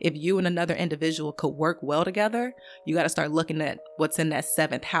if you and another individual could work well together, you got to start looking at what's in that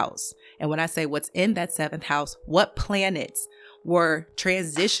 7th house. And when I say what's in that 7th house, what planets were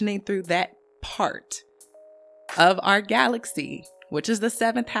transitioning through that part of our galaxy, which is the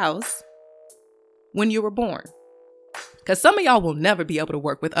 7th house, when you were born. Because some of y'all will never be able to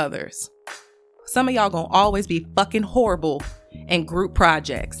work with others. Some of y'all gonna always be fucking horrible in group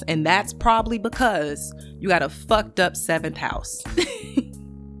projects. And that's probably because you got a fucked up 7th house.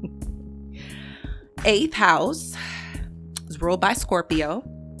 8th house is ruled by Scorpio.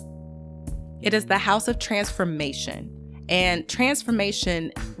 It is the house of transformation. And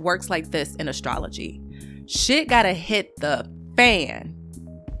transformation works like this in astrology. Shit gotta hit the fan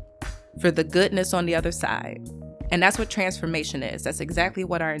for the goodness on the other side. And that's what transformation is. That's exactly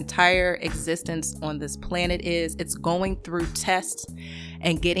what our entire existence on this planet is. It's going through tests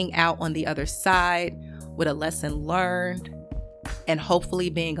and getting out on the other side with a lesson learned and hopefully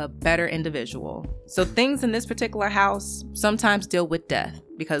being a better individual. So things in this particular house sometimes deal with death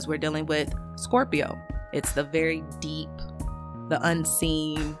because we're dealing with Scorpio. It's the very deep, the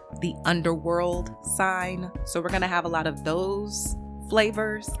unseen, the underworld sign. So we're going to have a lot of those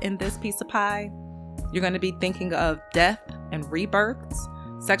flavors in this piece of pie. You're going to be thinking of death and rebirths,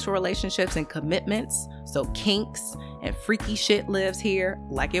 sexual relationships and commitments. So kinks and freaky shit lives here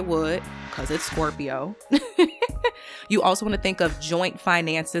like it would because it's Scorpio. You also want to think of joint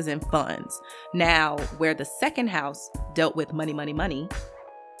finances and funds. Now, where the 2nd house dealt with money, money, money,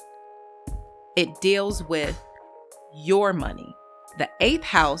 it deals with your money. The 8th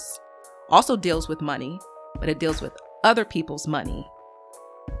house also deals with money, but it deals with other people's money.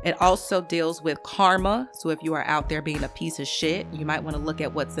 It also deals with karma. So if you are out there being a piece of shit, you might want to look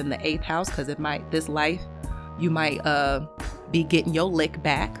at what's in the 8th house because this life, you might be getting your lick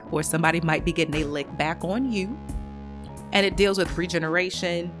back, or somebody might be getting a lick back on you. And it deals with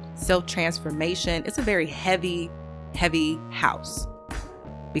regeneration, self-transformation. It's a very heavy, heavy house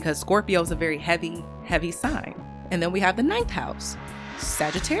because Scorpio is a very heavy, heavy sign. And then we have the 9th house,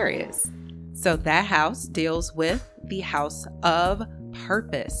 Sagittarius. So that house deals with the house of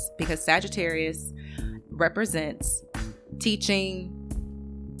purpose because Sagittarius represents teaching,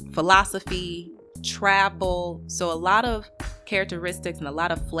 philosophy, travel. So a lot of characteristics and a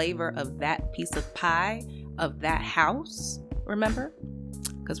lot of flavor of that piece of pie, of that house, remember?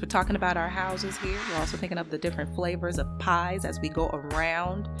 Because we're talking about our houses here. We're also thinking of the different flavors of pies as we go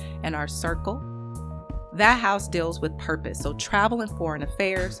around in our circle. That house deals with purpose. So travel and foreign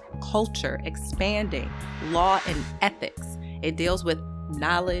affairs, culture, expanding, law and ethics. It deals with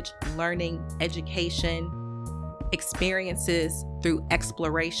knowledge, learning, education, experiences through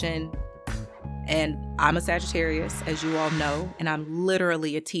exploration. And I'm a Sagittarius, as you all know, and I'm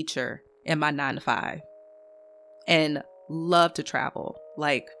literally a teacher in my 9-to-5 and love to travel.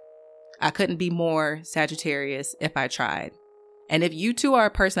 Like, I couldn't be more Sagittarius if I tried. And if you too are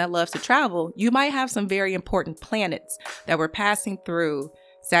a person that loves to travel, you might have some very important planets that were passing through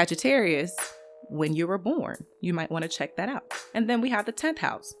Sagittarius when you were born. You might want to check that out. And then we have the 10th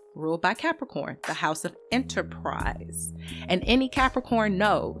house, ruled by Capricorn, the house of enterprise. And any Capricorn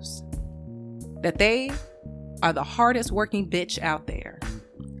knows that they are the hardest working bitch out there.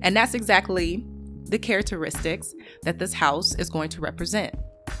 And that's exactly the characteristics that this house is going to represent.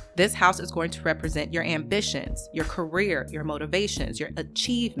 This house is going to represent your ambitions, your career, your motivations, your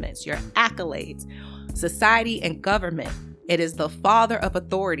achievements, your accolades, society and government. It is the father of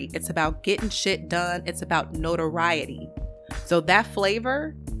authority. It's about getting shit done. It's about notoriety. So that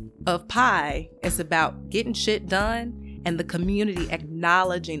flavor of pie is about getting shit done and the community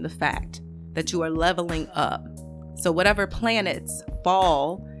acknowledging the fact that you are leveling up. So whatever planets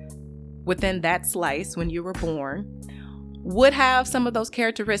fall within that slice when you were born would have some of those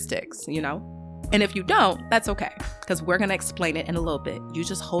characteristics, you know? And if you don't, that's okay, because we're going to explain it in a little bit. You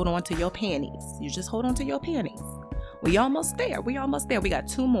just hold on to your panties. We almost there. We got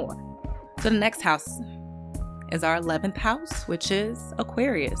 2 more. So the next house is our 11th house, which is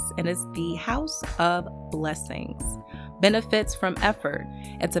Aquarius, and it's the house of blessings, benefits from effort.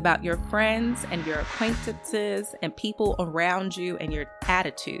 It's about your friends and your acquaintances and people around you and your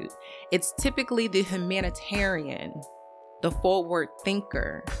attitude. It's typically the humanitarian, the forward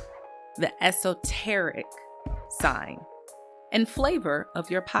thinker, the esoteric sign and flavor of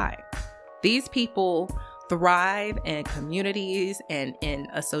your pie. These people thrive in communities and in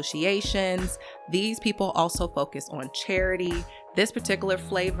associations. These people also focus on charity. This particular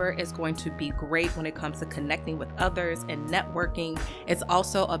flavor is going to be great when it comes to connecting with others and networking. It's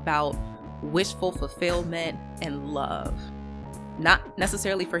also about wishful fulfillment and love. Not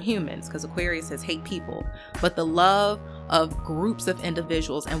necessarily for humans, because Aquarius says hate people, but the love of groups of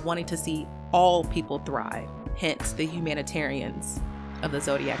individuals and wanting to see all people thrive. Hence the humanitarians of the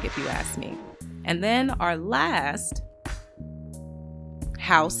zodiac, if you ask me. And then our last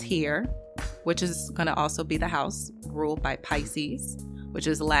house here, which is going to also be the house ruled by Pisces, which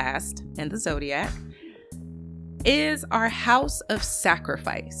is last in the zodiac, is our house of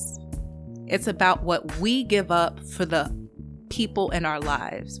sacrifice. It's about what we give up for the people in our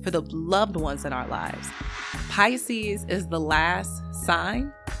lives, for the loved ones in our lives. Pisces is the last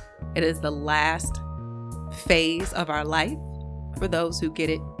sign. It is the last phase of our life. For those who get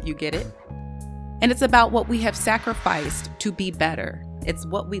it, you get it. And it's about what we have sacrificed to be better. It's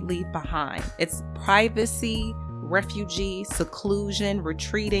what we leave behind. It's privacy, refugee, seclusion,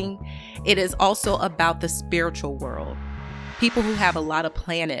 retreating. It is also about the spiritual world. People who have a lot of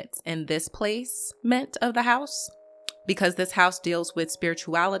planets in this placement of the house, because this house deals with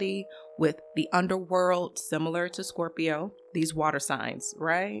spirituality, with the underworld, similar to Scorpio, these water signs,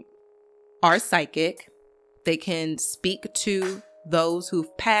 right? Are psychic. They can speak to those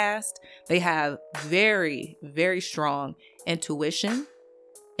who've passed. They have very, very strong intuition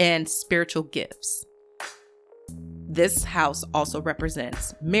and spiritual gifts. This house also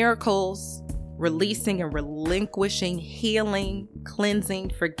represents miracles, releasing and relinquishing, healing,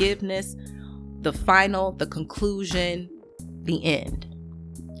 cleansing, forgiveness. The final, the conclusion, the end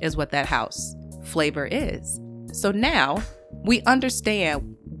is what that house flavor is. So now we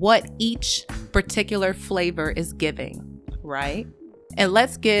understand what each particular flavor is giving, right? And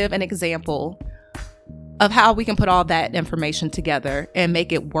let's give an example of how we can put all that information together and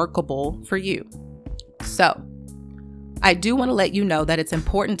make it workable for you. So I do want to let you know that it's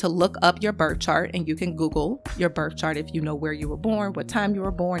important to look up your birth chart, and you can Google your birth chart if you know where you were born, what time you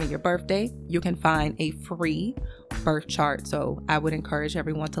were born, and your birthday. You can find a free birth chart. So I would encourage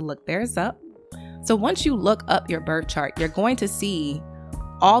everyone to look theirs up. So once you look up your birth chart, you're going to see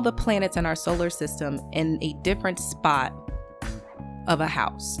all the planets in our solar system in a different spot of a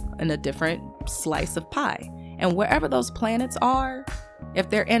house, in a different slice of pie. And wherever those planets are, If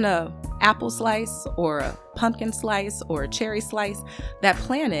they're in a apple slice or a pumpkin slice or a cherry slice, that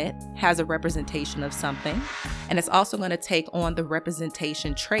planet has a representation of something, and it's also going to take on the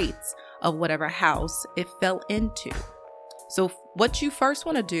representation traits of whatever house it fell into. So what you first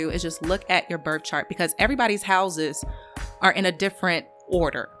want to do is just look at your birth chart, because everybody's houses are in a different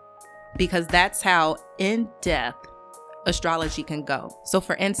order, because that's how in-depth astrology can go. So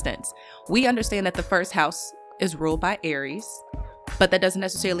for instance, we understand that the first house is ruled by Aries, but that doesn't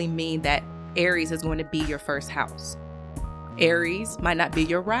necessarily mean that Aries is going to be your first house. Aries might not be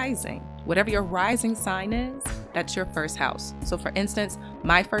your rising. Whatever your rising sign is, that's your first house. So for instance,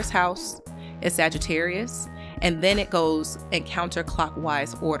 my first house is Sagittarius, and then it goes in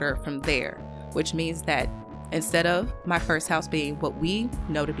counterclockwise order from there, which means that instead of my first house being what we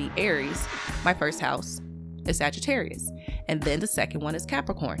know to be Aries, my first house is Sagittarius. And then the second one is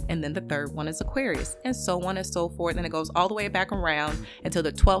Capricorn. And then the third one is Aquarius, and so on and so forth. And it goes all the way back around until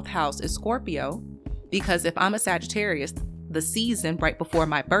the 12th house is Scorpio. Because if I'm a Sagittarius, the season right before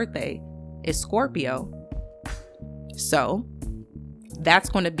my birthday is Scorpio. So that's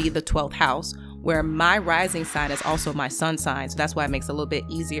going to be the 12th house, where my rising sign is also my sun sign. So that's why it makes it a little bit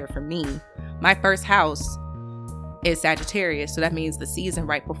easier for me. My first house is Sagittarius. So that means the season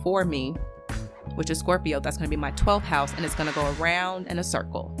right before me, which is Scorpio, that's going to be my 12th house, and it's going to go around in a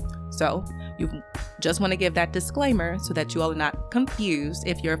circle. So you just want to give that disclaimer so that you all are not confused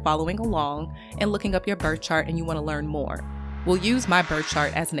if you're following along and looking up your birth chart and you want to learn more. We'll use my birth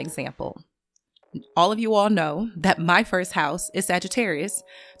chart as an example. All of you all know that my first house is Sagittarius,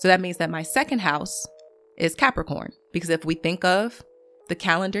 so that means that my second house is Capricorn, because if we think of the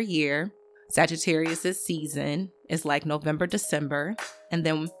calendar year, Sagittarius' season is like November, December, and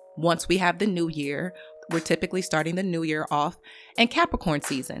then once we have the new year, we're typically starting the new year off in Capricorn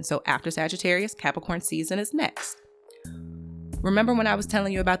season. So after Sagittarius, Capricorn season is next. Remember when I was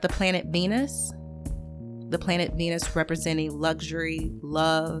telling you about the planet Venus? The planet Venus representing luxury,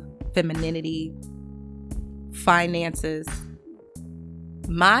 love, femininity, finances.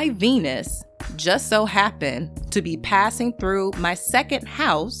 My Venus just so happened to be passing through my second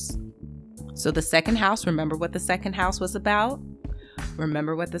house. So the second house, remember what the second house was about?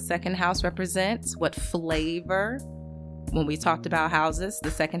 Remember what the second house represents? What flavor? When we talked about houses,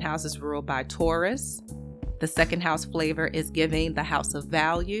 the second house is ruled by Taurus. The second house flavor is giving the house of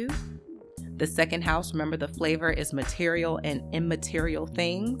value. The second house, remember, the flavor is material and immaterial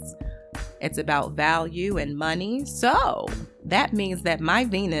things. It's about value and money. So that means that my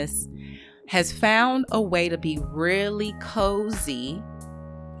Venus has found a way to be really cozy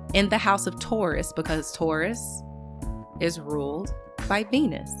in the house of Taurus, because Taurus is ruled by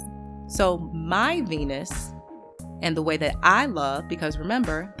Venus. So my Venus, and the way that I love, because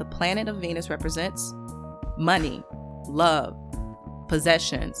remember, the planet of Venus represents money, love,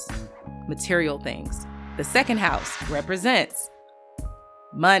 possessions, material things. The second house represents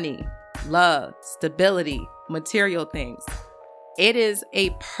money, love, stability, material things. It is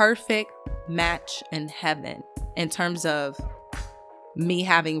a perfect match in heaven in terms of me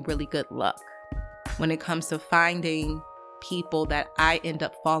having really good luck when it comes to finding people that I end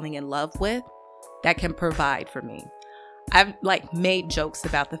up falling in love with that can provide for me. I've made jokes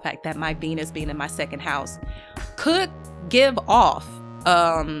about the fact that my Venus being in my second house could give off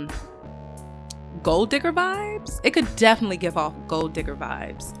gold digger vibes. It could definitely give off gold digger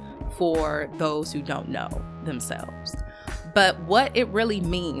vibes for those who don't know themselves. But what it really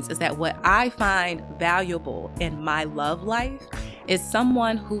means is that what I find valuable in my love life is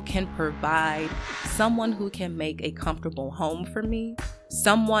someone who can provide, someone who can make a comfortable home for me,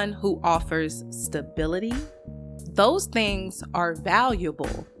 someone who offers stability. Those things are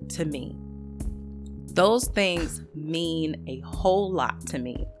valuable to me. Those things mean a whole lot to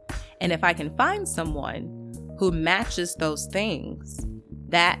me. And if I can find someone who matches those things,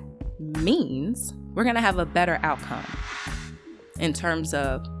 that means we're going to have a better outcome in terms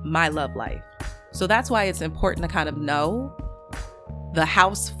of my love life. So that's why it's important to kind of know the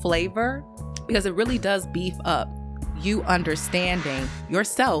house flavor, because it really does beef up you understanding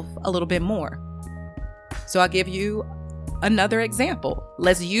yourself a little bit more. So I'll give you another example.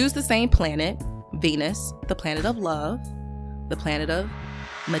 Let's use the same planet, Venus, the planet of love, the planet of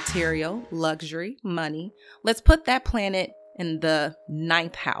material, luxury, money. Let's put that planet in the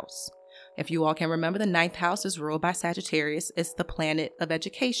 9th house. If you all can remember, the 9th house is ruled by Sagittarius. It's the planet of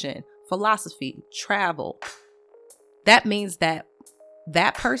education, philosophy, travel. That means that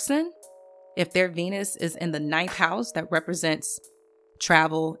that person, if their Venus is in the 9th house that represents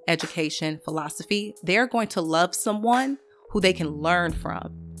travel, education, philosophy, they're going to love someone who they can learn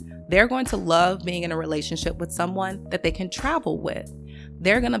from. They're going to love being in a relationship with someone that they can travel with.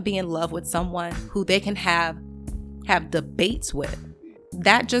 they're going to be in love with someone who they can have debates with.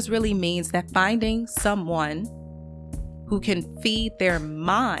 That just really means that finding someone who can feed their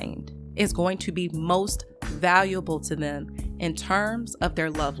mind is going to be most valuable to them in terms of their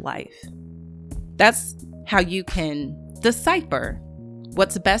love life. That's how you can decipher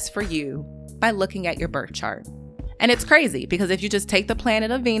what's best for you by looking at your birth chart. And it's crazy because if you just take the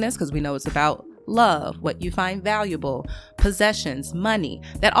planet of Venus, because we know it's about love, what you find valuable, possessions, money.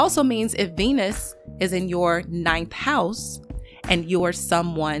 That also means if Venus is in your 9th house and you're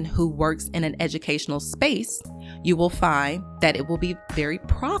someone who works in an educational space, you will find that it will be very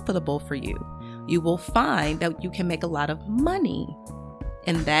profitable for you. You will find that you can make a lot of money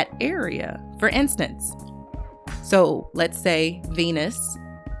in that area. For instance, so let's say Venus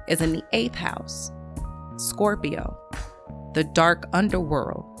is in the 8th house, Scorpio, the dark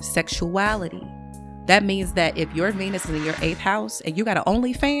underworld, sexuality. That means that if your Venus is in your 8th house and you got an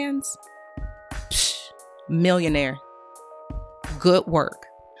OnlyFans, millionaire. Good work.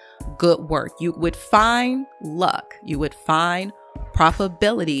 Good work. You would find luck. You would find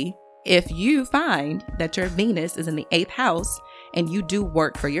profitability if you find that your Venus is in the 8th house and you do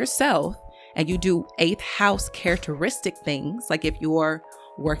work for yourself and you do 8th house characteristic things, like if you're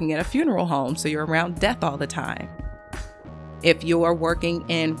working at a funeral home, so you're around death all the time. If you're working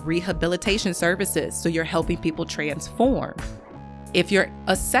in rehabilitation services, so you're helping people transform. If you're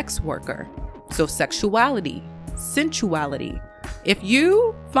a sex worker, so sexuality, sensuality. If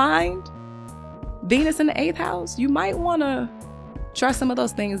you find Venus in the 8th house, you might want to try some of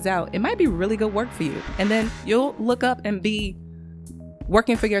those things out. It might be really good work for you. And then you'll look up and be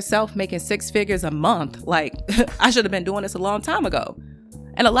working for yourself, making 6 figures a month. Like, I should have been doing this a long time ago.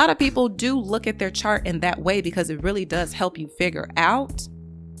 And a lot of people do look at their chart in that way because it really does help you figure out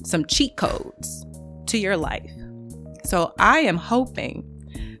some cheat codes to your life. So I am hoping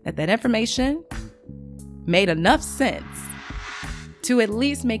that that information made enough sense to at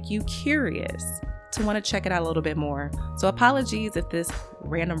least make you curious to want to check it out a little bit more. So apologies if this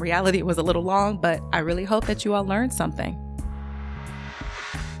random reality was a little long, but I really hope that you all learned something.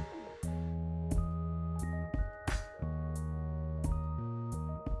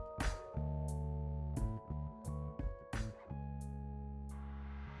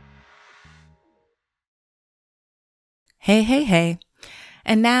 Hey.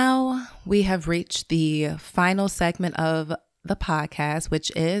 And now we have reached the final segment of the podcast,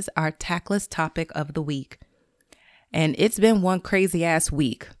 which is our tactless topic of the week. And it's been one crazy ass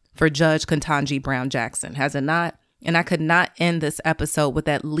week for Judge Ketanji Brown Jackson, has it not? And I could not end this episode with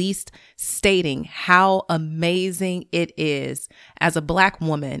at least stating how amazing it is as a Black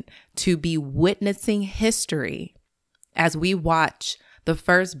woman to be witnessing history as we watch the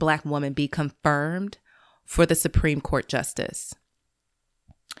first Black woman be confirmed for the Supreme Court justice.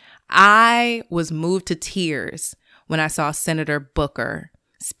 I was moved to tears when I saw Senator Booker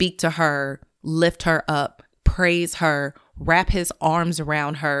speak to her, lift her up, praise her, wrap his arms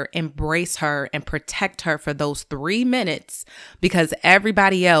around her, embrace her, and protect her for those 3 minutes because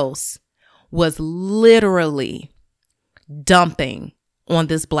everybody else was literally dumping on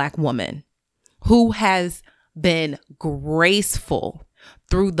this Black woman who has been graceful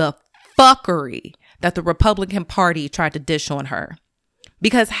through the fuckery that the Republican Party tried to dish on her.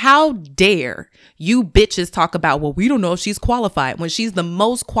 Because how dare you bitches talk about, well, we don't know if she's qualified when she's the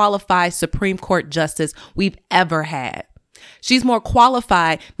most qualified Supreme Court justice we've ever had. She's more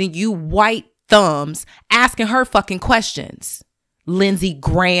qualified than you white thumbs asking her fucking questions. Lindsey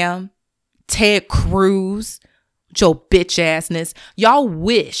Graham, Ted Cruz, your bitch assness. Y'all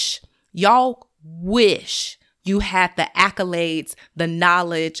wish you had the accolades, the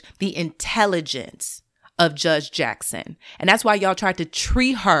knowledge, the intelligence of Judge Jackson. And that's why y'all tried to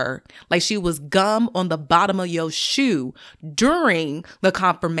treat her like she was gum on the bottom of your shoe during the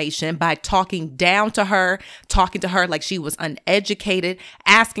confirmation by talking down to her, talking to her like she was uneducated,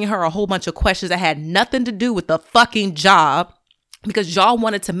 asking her a whole bunch of questions that had nothing to do with the fucking job. Because y'all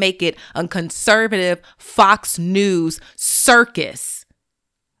wanted to make it a conservative Fox News circus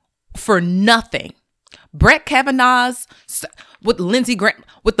for nothing. Brett Kavanaugh's with Lindsey Graham,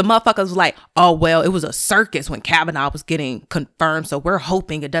 with the motherfuckers like, oh, well, it was a circus when Kavanaugh was getting confirmed. So we're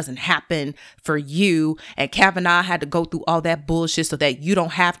hoping it doesn't happen for you. And Kavanaugh had to go through all that bullshit so that you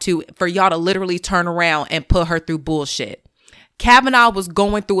don't have to, for y'all to literally turn around and put her through bullshit. Kavanaugh was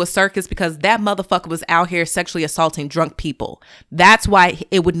going through a circus because that motherfucker was out here sexually assaulting drunk people. That's why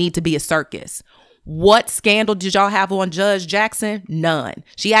it would need to be a circus. What scandal did y'all have on Judge Jackson? None.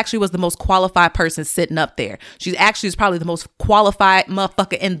 She actually was the most qualified person sitting up there. She actually was probably the most qualified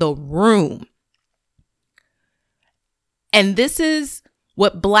motherfucker in the room. And this is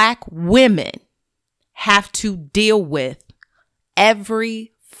what Black women have to deal with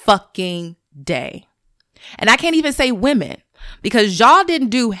every fucking day. And I can't even say women, because y'all didn't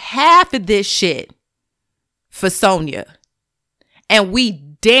do half of this shit for Sonia. And we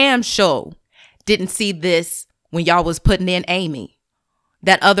damn sure didn't see this when y'all was putting in Amy,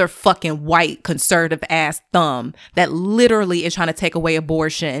 that other fucking white conservative ass thumb that literally is trying to take away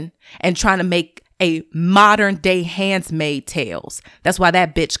abortion and trying to make a modern day Handmaid's Tales. That's why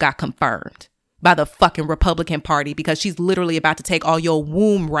that bitch got confirmed by the fucking Republican Party, because she's literally about to take all your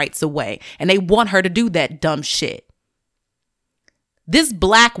womb rights away. And they want her to do that dumb shit. This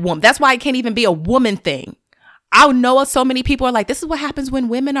Black woman, that's why it can't even be a woman thing. I know so many people are like, this is what happens when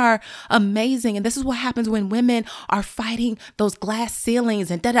women are amazing. And this is what happens when women are fighting those glass ceilings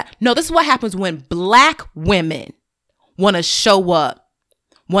and da-da. No, this is what happens when Black women want to show up,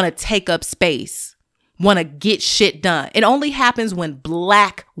 want to take up space, want to get shit done. It only happens when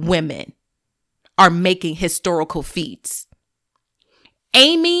Black women are making historical feats.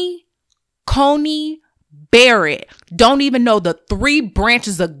 Amy Coney Barrett don't even know the 3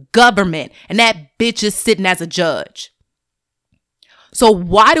 branches of government, and that bitch is sitting as a judge. So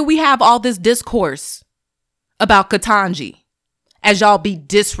why do we have all this discourse about Ketanji as y'all be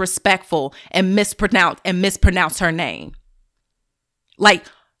disrespectful and mispronounce her name? Like,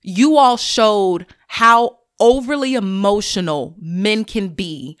 you all showed how overly emotional men can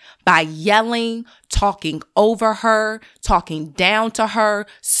be by yelling, talking over her, talking down to her,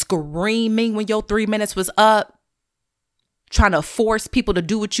 screaming when your 3 minutes was up, trying to force people to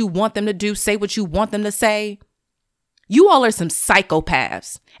do what you want them to do, say what you want them to say. You all are some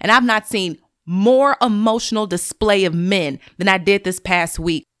psychopaths. And I've not seen more emotional display of men than I did this past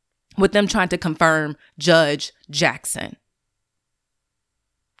week with them trying to confirm Judge Jackson.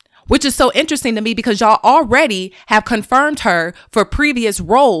 Which is so interesting to me, because y'all already have confirmed her for previous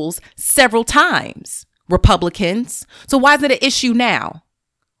roles several times, Republicans. So why is it an issue now?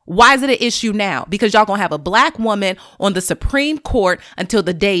 Why is it an issue now? Because y'all gonna have a Black woman on the Supreme Court until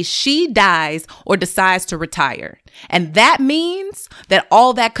the day she dies or decides to retire. And that means that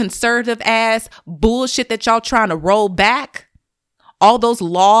all that conservative ass bullshit that y'all trying to roll back, all those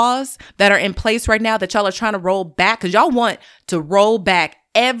laws that are in place right now that y'all are trying to roll back, because y'all want to roll back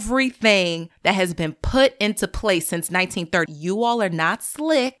everything that has been put into place since 1930. You all are not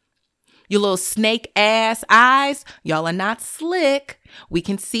slick. You little snake ass eyes. Y'all are not slick. We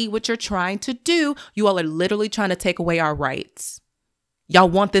can see what you're trying to do. You all are literally trying to take away our rights. Y'all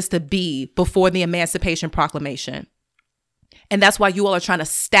want this to be before the Emancipation Proclamation. And that's why you all are trying to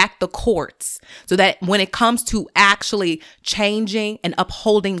stack the courts so that when it comes to actually changing and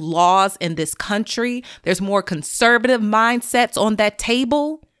upholding laws in this country, there's more conservative mindsets on that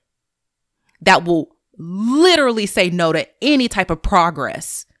table that will literally say no to any type of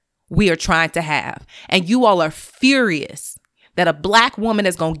progress we are trying to have. And you all are furious that a Black woman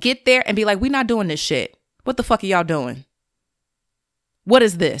is going to get there and be like, we're not doing this shit. What the fuck are y'all doing? What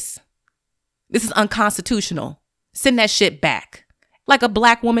is this? This is unconstitutional. Send that shit back like a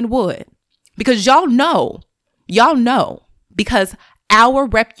Black woman would, because y'all know, because our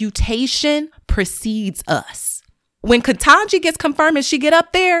reputation precedes us. When Ketanji gets confirmed and she get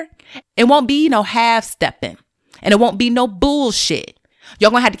up there, it won't be no half stepping and it won't be no bullshit.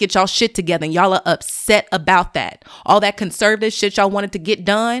 Y'all gonna have to get y'all shit together, and y'all are upset about that. All that conservative shit y'all wanted to get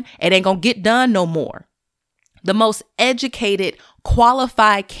done, it ain't gonna get done no more. The most educated,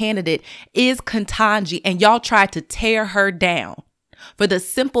 qualified candidate is Ketanji, and y'all tried to tear her down for the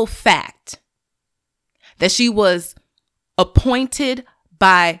simple fact that she was appointed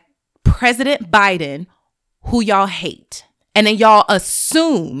by President Biden, who y'all hate. And then y'all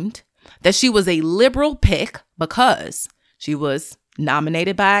assumed that she was a liberal pick because she was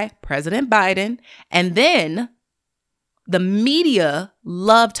nominated by President Biden. And then the media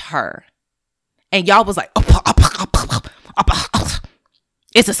loved her. And y'all was like,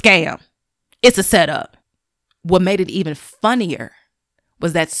 it's a scam. It's a setup. What made it even funnier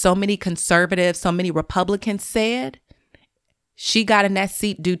was that so many conservatives, so many Republicans said she got in that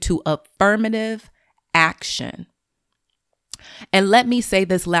seat due to affirmative action. And let me say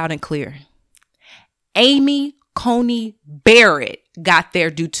this loud and clear. Amy Coney Barrett got there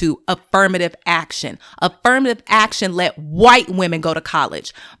due to affirmative action. Affirmative action let white women go to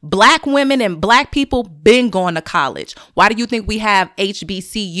college. Black women and Black people been going to college. Why do you think we have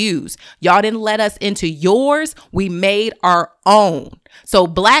HBCUs? Y'all didn't let us into yours. We made our own. So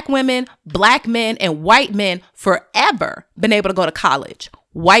Black women, Black men, and white men forever been able to go to college.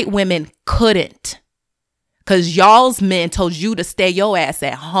 White women couldn't, because y'all's men told you to stay your ass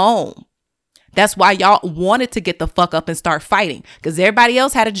at home. That's why y'all wanted to get the fuck up and start fighting, because everybody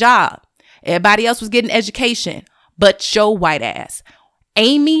else had a job. Everybody else was getting education, but your white ass.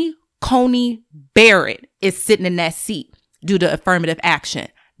 Amy Coney Barrett is sitting in that seat due to affirmative action,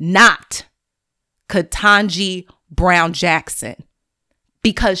 not Ketanji Brown Jackson,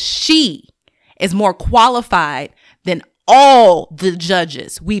 because she is more qualified than all the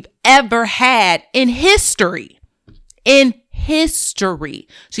judges we've ever had in history. In history.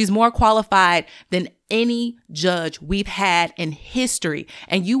 She's more qualified than any judge we've had in history.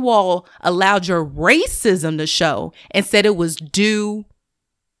 And you all allowed your racism to show and said it was due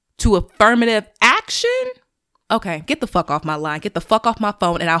to affirmative action. Okay, get the fuck off my line. Get the fuck off my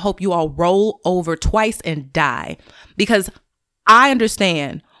phone. And I hope you all roll over twice and die, because I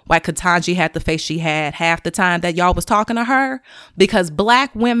understand why Ketanji had the face she had half the time that y'all was talking to her, because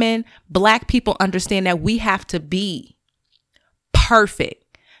Black women, Black people understand that we have to be perfect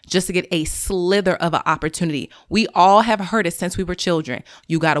just to get a slither of an opportunity. We all have heard it since we were children.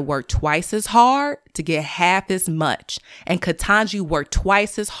 You got to work twice as hard to get half as much. And Ketanji worked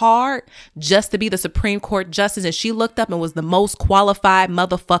twice as hard just to be the Supreme Court justice. And she looked up and was the most qualified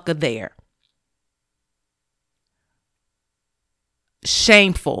motherfucker there.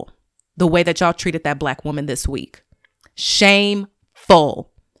 Shameful the way that y'all treated that Black woman this week.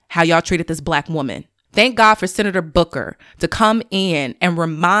 Shameful how y'all treated this Black woman. Thank God for Senator Booker to come in and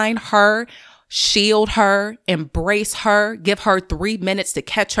remind her, shield her, embrace her, give her 3 minutes to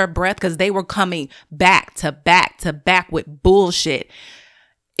catch her breath, because they were coming back to back to back with bullshit.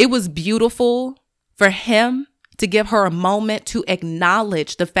 It was beautiful for him to give her a moment to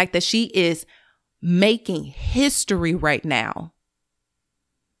acknowledge the fact that she is making history right now.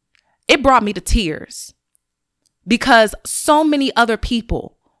 It brought me to tears, because so many other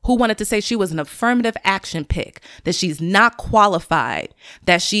people who wanted to say she was an affirmative action pick, that she's not qualified,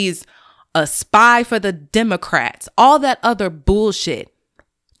 that she's a spy for the Democrats, all that other bullshit,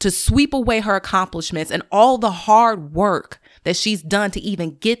 to sweep away her accomplishments and all the hard work that she's done to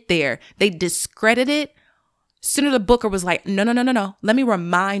even get there. They discredited it. Senator Booker was like, no. Let me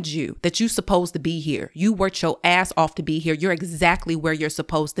remind you that you're supposed to be here. You worked your ass off to be here. You're exactly where you're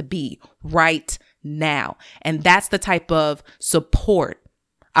supposed to be right now. And that's the type of support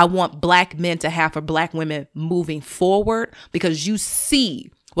I want Black men to have for Black women moving forward, because you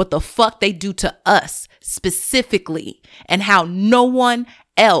see what the fuck they do to us specifically, and how no one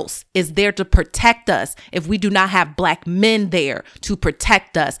else is there to protect us if we do not have Black men there to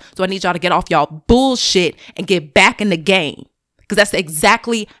protect us. So I need y'all to get off y'all bullshit and get back in the game, because that's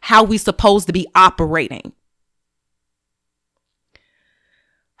exactly how we supposed to be operating.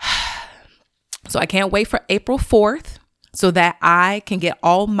 So I can't wait for April 4th so that I can get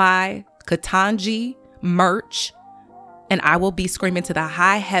all my Ketanji merch, and I will be screaming to the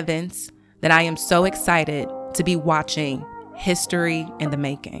high heavens that I am so excited to be watching history in the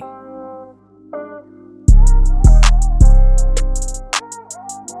making.